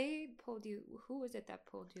 Well, they pulled you. Who was it that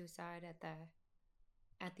pulled you aside at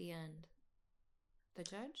the end? The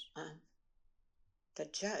judge? The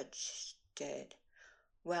judge did.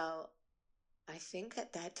 Well, I think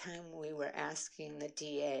at that time we were asking the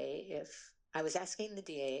DA if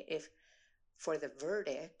for the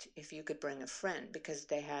verdict, if you could bring a friend, because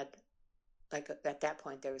they had, like, at that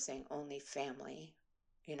point they were saying only family,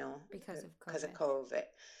 Because of COVID.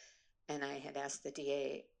 And I had asked the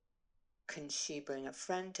DA, can she bring a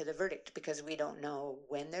friend to the verdict? Because we don't know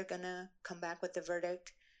when they're going to come back with the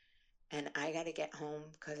verdict. And I got to get home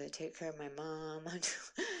because I take care of my mom,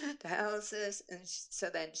 the houses. And so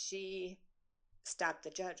then she stopped the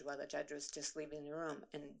judge while the judge was just leaving the room.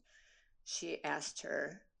 And she asked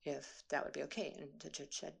her if that would be okay. And the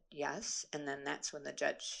judge said yes. And then that's when the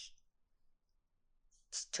judge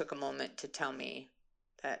took a moment to tell me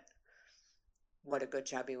that what a good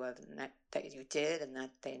job you was, and that you did, and that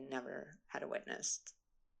they never had a witness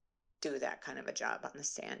do that kind of a job on the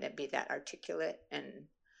stand and be that articulate and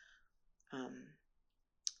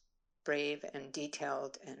brave and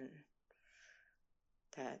detailed, and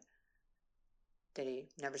that they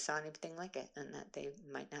never saw anything like it, and that they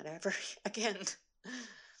might not ever again.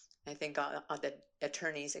 I think all the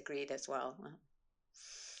attorneys agreed as well.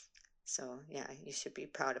 So yeah, you should be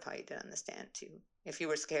proud of how you did on the stand too. If you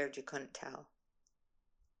were scared, you couldn't tell.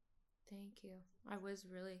 Thank you. I was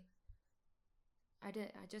really, I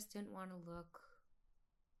just didn't want to look,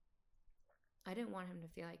 I didn't want him to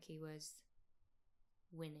feel like he was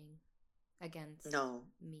winning against me,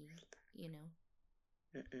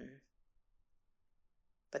 Mm-mm.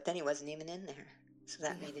 But then he wasn't even in there, so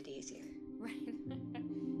that made it easier. Right.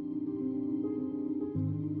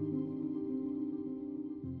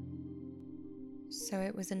 So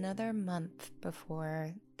it was another month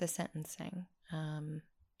before the sentencing.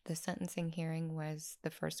 The sentencing hearing was the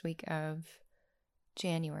first week of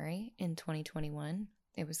January in 2021.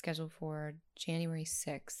 It was scheduled for January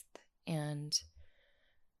 6th, and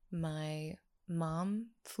my mom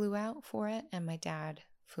flew out for it, and my dad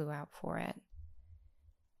flew out for it.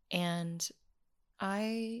 And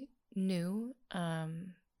I knew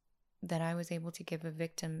that I was able to give a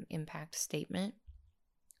victim impact statement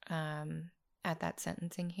at that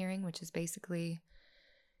sentencing hearing, which is basically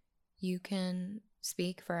you can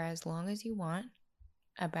speak for as long as you want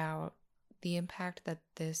about the impact that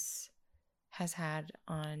this has had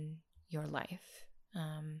on your life.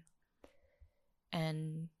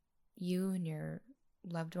 And you and your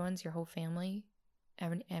loved ones, your whole family,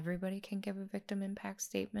 everybody can give a victim impact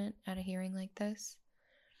statement at a hearing like this.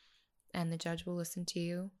 And the judge will listen to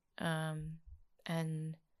you.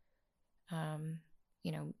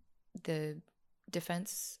 The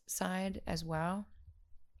defense side as well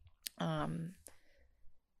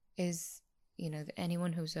is,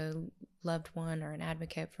 anyone who's a loved one or an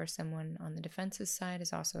advocate for someone on the defense's side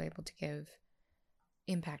is also able to give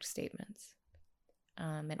impact statements.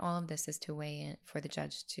 And all of this is to weigh in, for the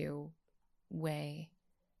judge to weigh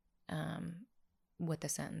what the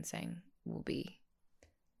sentencing will be.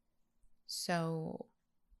 So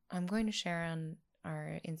I'm going to share on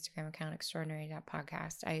our Instagram account,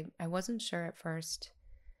 extraordinary.podcast. I wasn't sure at first,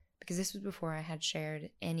 because this was before I had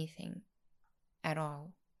shared anything at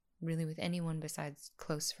all, really, with anyone besides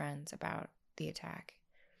close friends about the attack.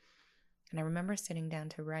 And I remember sitting down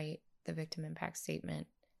to write the victim impact statement.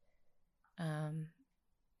 And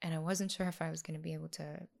I wasn't sure if I was going to be able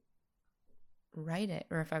to write it,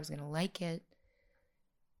 or if I was going to like it,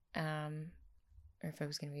 or if it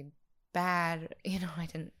was going to be bad. I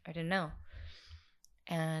didn't know.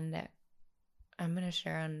 And I'm going to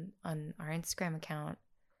share on our Instagram account.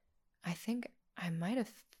 I think I might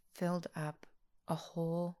have filled up a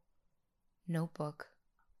whole notebook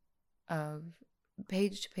of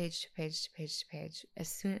page to page to page to page to page.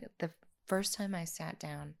 The first time I sat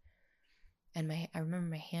down, and I remember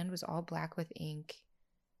my hand was all black with ink,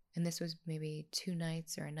 and this was maybe 2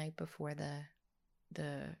 nights or a night before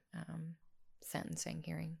the sentencing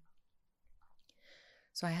hearing.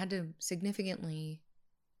 So I had to significantly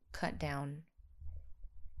cut down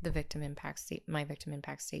my victim impact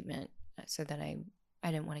statement, so that I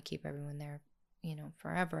didn't want to keep everyone there,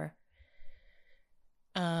 forever.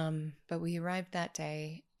 But we arrived that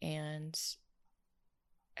day, and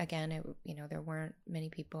again, there weren't many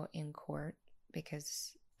people in court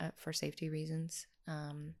because for safety reasons.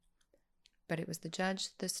 But it was the judge,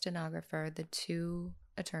 the stenographer, the 2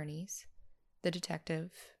 attorneys, the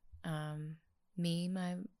detective, me,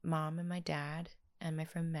 my mom, and my dad, and my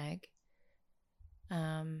friend Meg.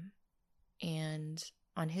 And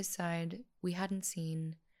on his side, we hadn't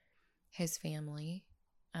seen his family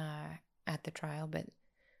at the trial, but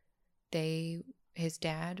his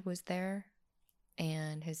dad was there,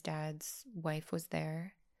 and his dad's wife was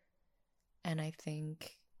there, and I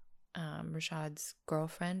think Rashad's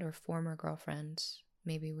girlfriend or former girlfriend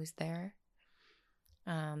maybe was there,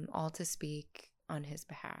 all to speak on his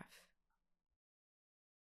behalf.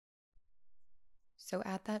 So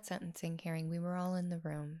at that sentencing hearing, we were all in the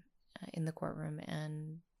room, in the courtroom,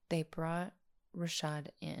 and they brought Rashad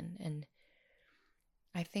in, and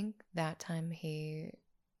I think that time he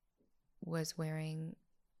was wearing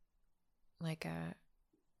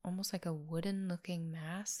almost like a wooden looking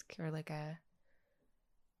mask, or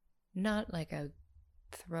not like a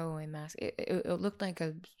throwaway mask. It looked like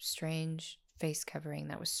a strange face covering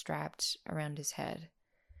that was strapped around his head.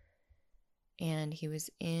 And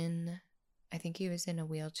I think he was in a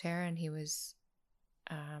wheelchair, and he was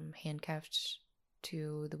handcuffed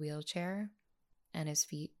to the wheelchair, and his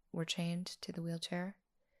feet were chained to the wheelchair.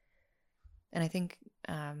 And I think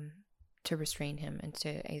to restrain him and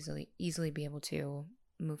to easily be able to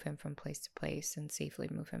move him from place to place and safely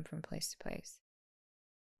move him from place to place.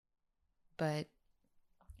 But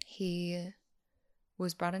he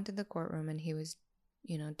was brought into the courtroom, and he was,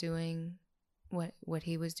 doing what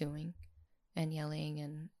he was doing, and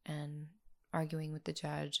yelling and arguing with the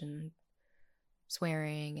judge and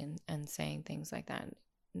swearing and saying things like that.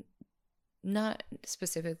 Not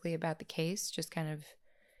specifically about the case, just kind of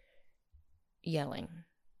yelling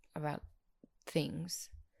about things.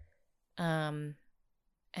 And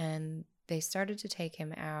they started to take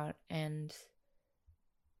him out, and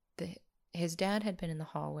his dad had been in the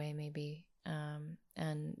hallway maybe,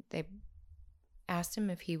 and they asked him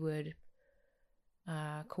if he would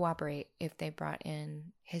cooperate if they brought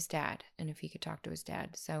in his dad, and if he could talk to his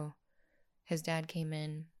dad. So his dad came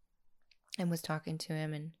in and was talking to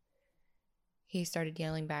him, and he started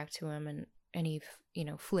yelling back to him, and he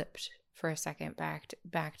flipped for a second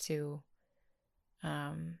back to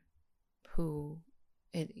who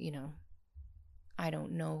it I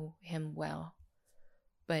don't know him well,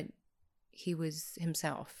 but he was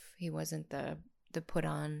himself. He wasn't the put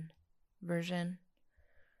on version.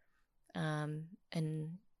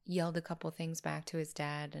 And yelled a couple things back to his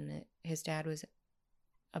dad, and his dad was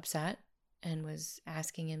upset and was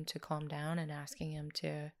asking him to calm down and asking him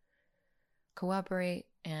to cooperate,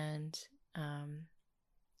 and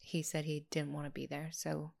he said he didn't want to be there.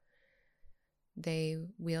 So they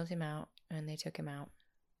wheeled him out, and they took him out.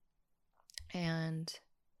 And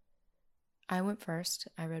I went first.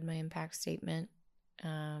 I read my impact statement,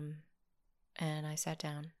 and I sat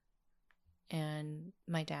down. And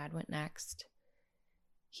my dad went next.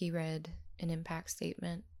 He read an impact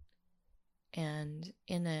statement, and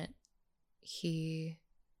in it, he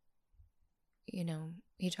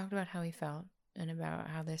talked about how he felt and about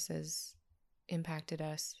how this has impacted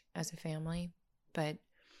us as a family. But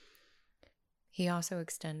he also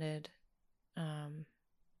extended, and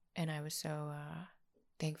I was so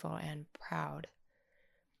thankful and proud,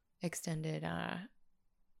 extended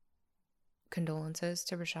condolences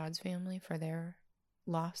to Rashad's family for their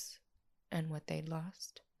loss and what they'd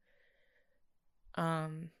lost.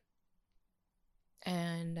 And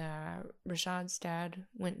Rashad's dad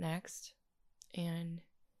went next and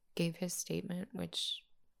gave his statement, which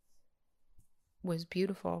was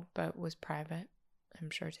beautiful but was private, I'm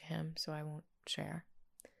sure, to him, so I won't share.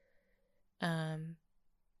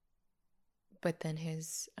 But then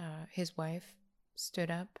his wife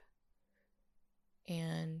stood up,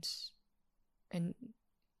 and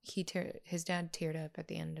his dad teared up at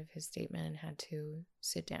the end of his statement and had to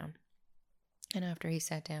sit down. And after he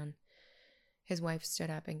sat down, his wife stood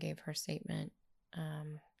up and gave her statement.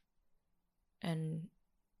 And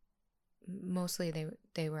mostly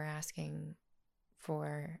they were asking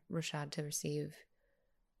for Rashad to receive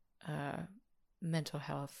mental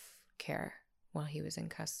health care while he was in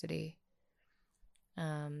custody.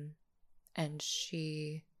 And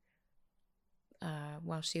she,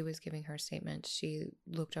 while she was giving her statement, she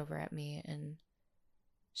looked over at me and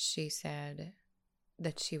she said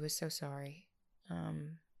that she was so sorry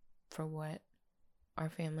for what our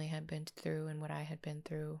family had been through and what I had been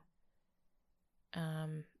through.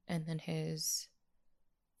 And then his,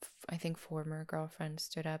 I think, former girlfriend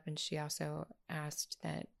stood up and she also asked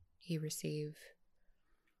that he receive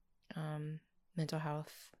mental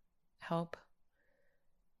health help.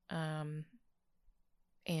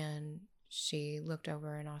 And she looked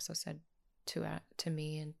over and also said to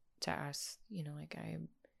me and to us, you know, like,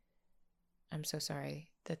 I'm so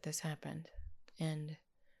sorry that this happened. And,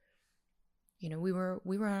 you know, we were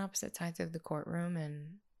on opposite sides of the courtroom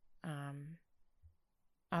and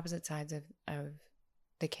opposite sides of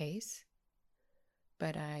the case,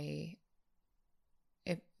 but I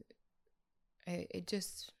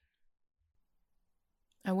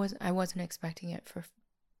wasn't expecting it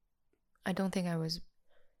I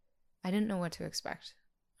didn't know what to expect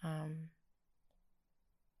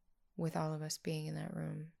with all of us being in that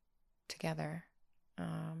room together,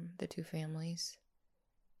 the two families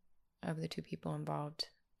of the two people involved,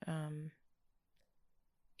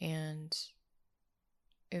 and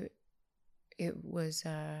it was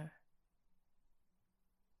a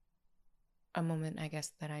moment, I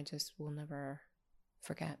guess, that I just will never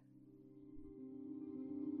forget.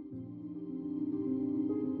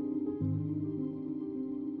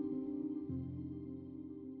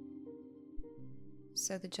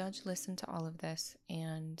 So the judge listened to all of this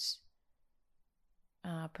and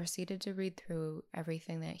proceeded to read through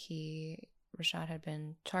everything that Rashad had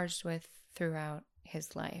been charged with throughout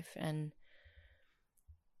his life. And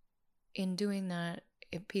in doing that,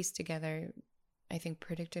 it pieced together, I think,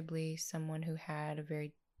 predictably, someone who had a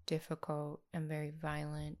very difficult and very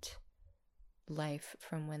violent life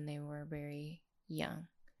from when they were very young.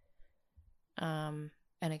 And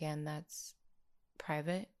again, that's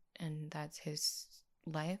private and that's his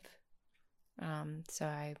life. So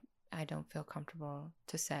I don't feel comfortable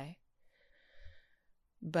to say.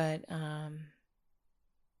 But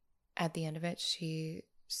at the end of it, she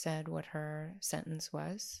said what her sentence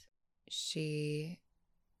was. She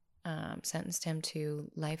sentenced him to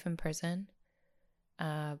life in prison,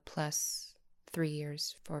 plus 3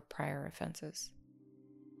 years for prior offenses.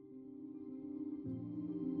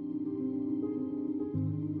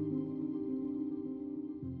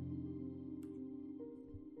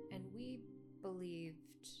 And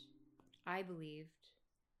I believed,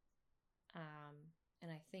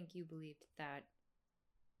 and I think you believed, that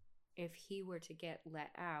if he were to get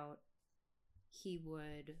let out, he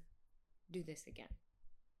would do this again.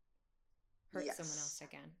 Hurt someone else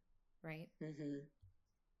again, right? Mm-hmm.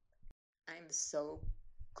 I'm so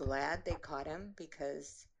glad they caught him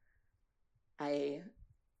because I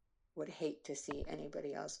would hate to see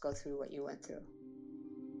anybody else go through what you went through.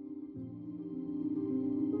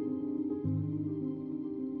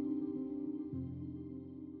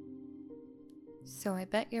 So I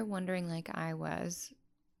bet you're wondering, like I was,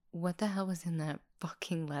 what the hell was in that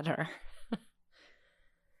fucking letter?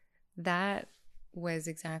 That was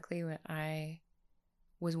exactly what I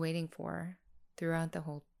was waiting for throughout the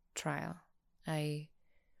whole trial. I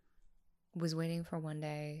was waiting for one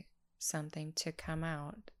day something to come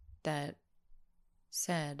out that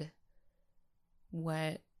said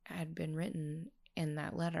what had been written in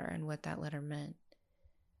that letter and what that letter meant.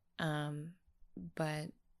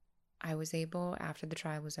 But I was able, after the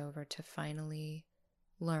trial was over, to finally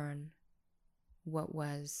learn what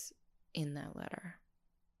was in that letter.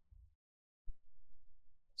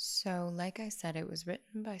 So, like I said, it was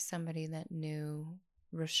written by somebody that knew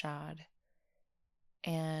Rashad.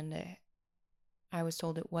 And I was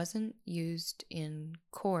told it wasn't used in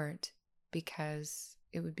court because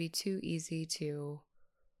it would be too easy to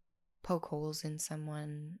poke holes in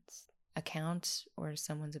someone's account or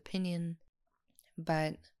someone's opinion.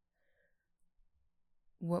 But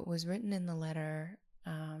what was written in the letter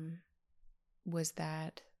was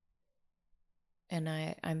that, and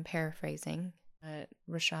I'm paraphrasing,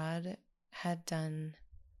 Rashad had done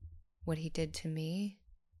what he did to me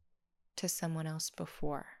to someone else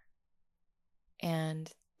before,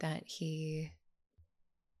 and that he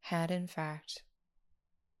had in fact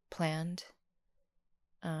planned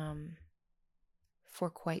for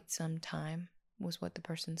quite some time, was what the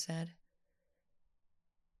person said,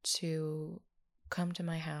 to come to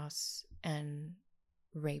my house and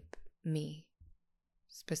rape me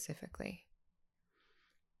specifically.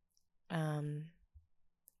 And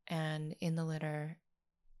in the letter,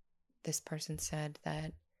 this person said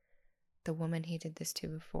that the woman he did this to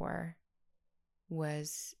before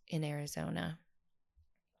was in Arizona,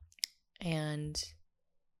 and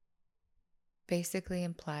basically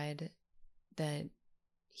implied that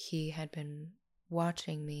he had been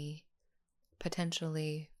watching me,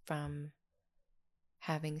 potentially from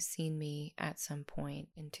having seen me at some point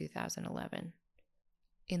in 2011.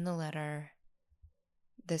 In the letter,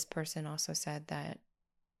 this person also said that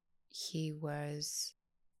he was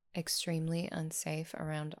extremely unsafe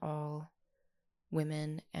around all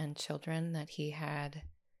women and children, that he had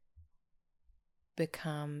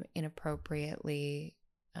become inappropriately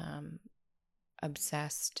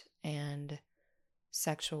obsessed and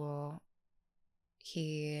sexual.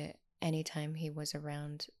 Anytime he was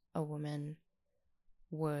around a woman,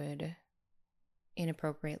 would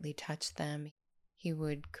inappropriately touch them. He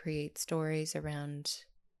would create stories around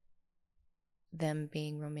them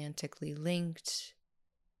being romantically linked,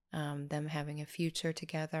 them having a future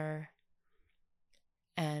together.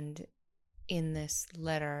 And in this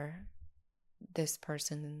letter, this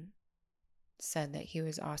person said that he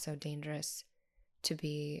was also dangerous to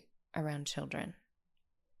be around children.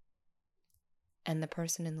 And the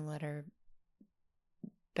person in the letter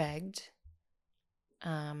begged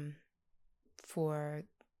for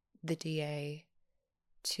the DA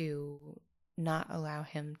to not allow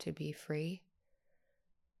him to be free,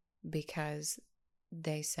 because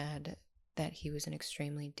they said that he was an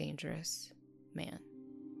extremely dangerous man.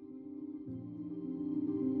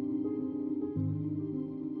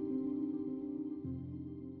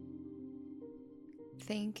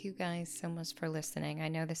 Thank you guys so much for listening. I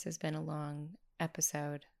know this has been a long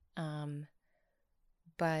episode,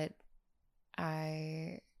 but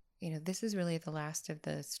this is really the last of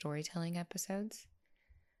the storytelling episodes.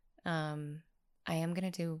 I am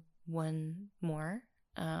going to do one more.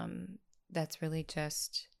 That's really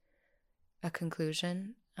just a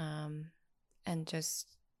conclusion, and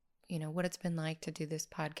just, what it's been like to do this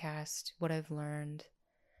podcast, what I've learned,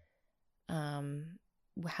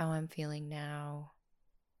 how I'm feeling now.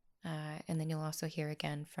 And then you'll also hear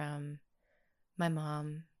again from my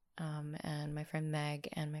mom, and my friend Meg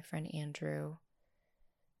and my friend Andrew,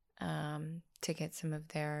 to get some of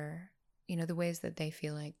their, the ways that they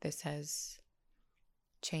feel like this has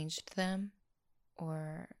changed them,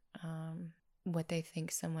 or what they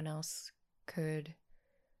think someone else could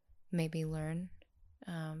maybe learn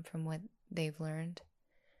from what they've learned.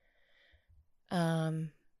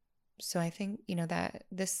 So I think, that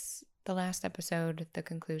the last episode, the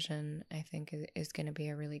conclusion, I think is going to be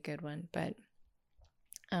a really good one. But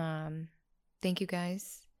thank you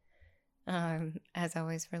guys, as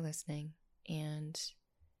always, for listening. And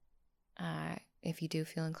if you do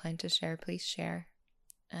feel inclined to share, please share.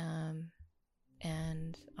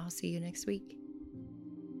 And I'll see you next week.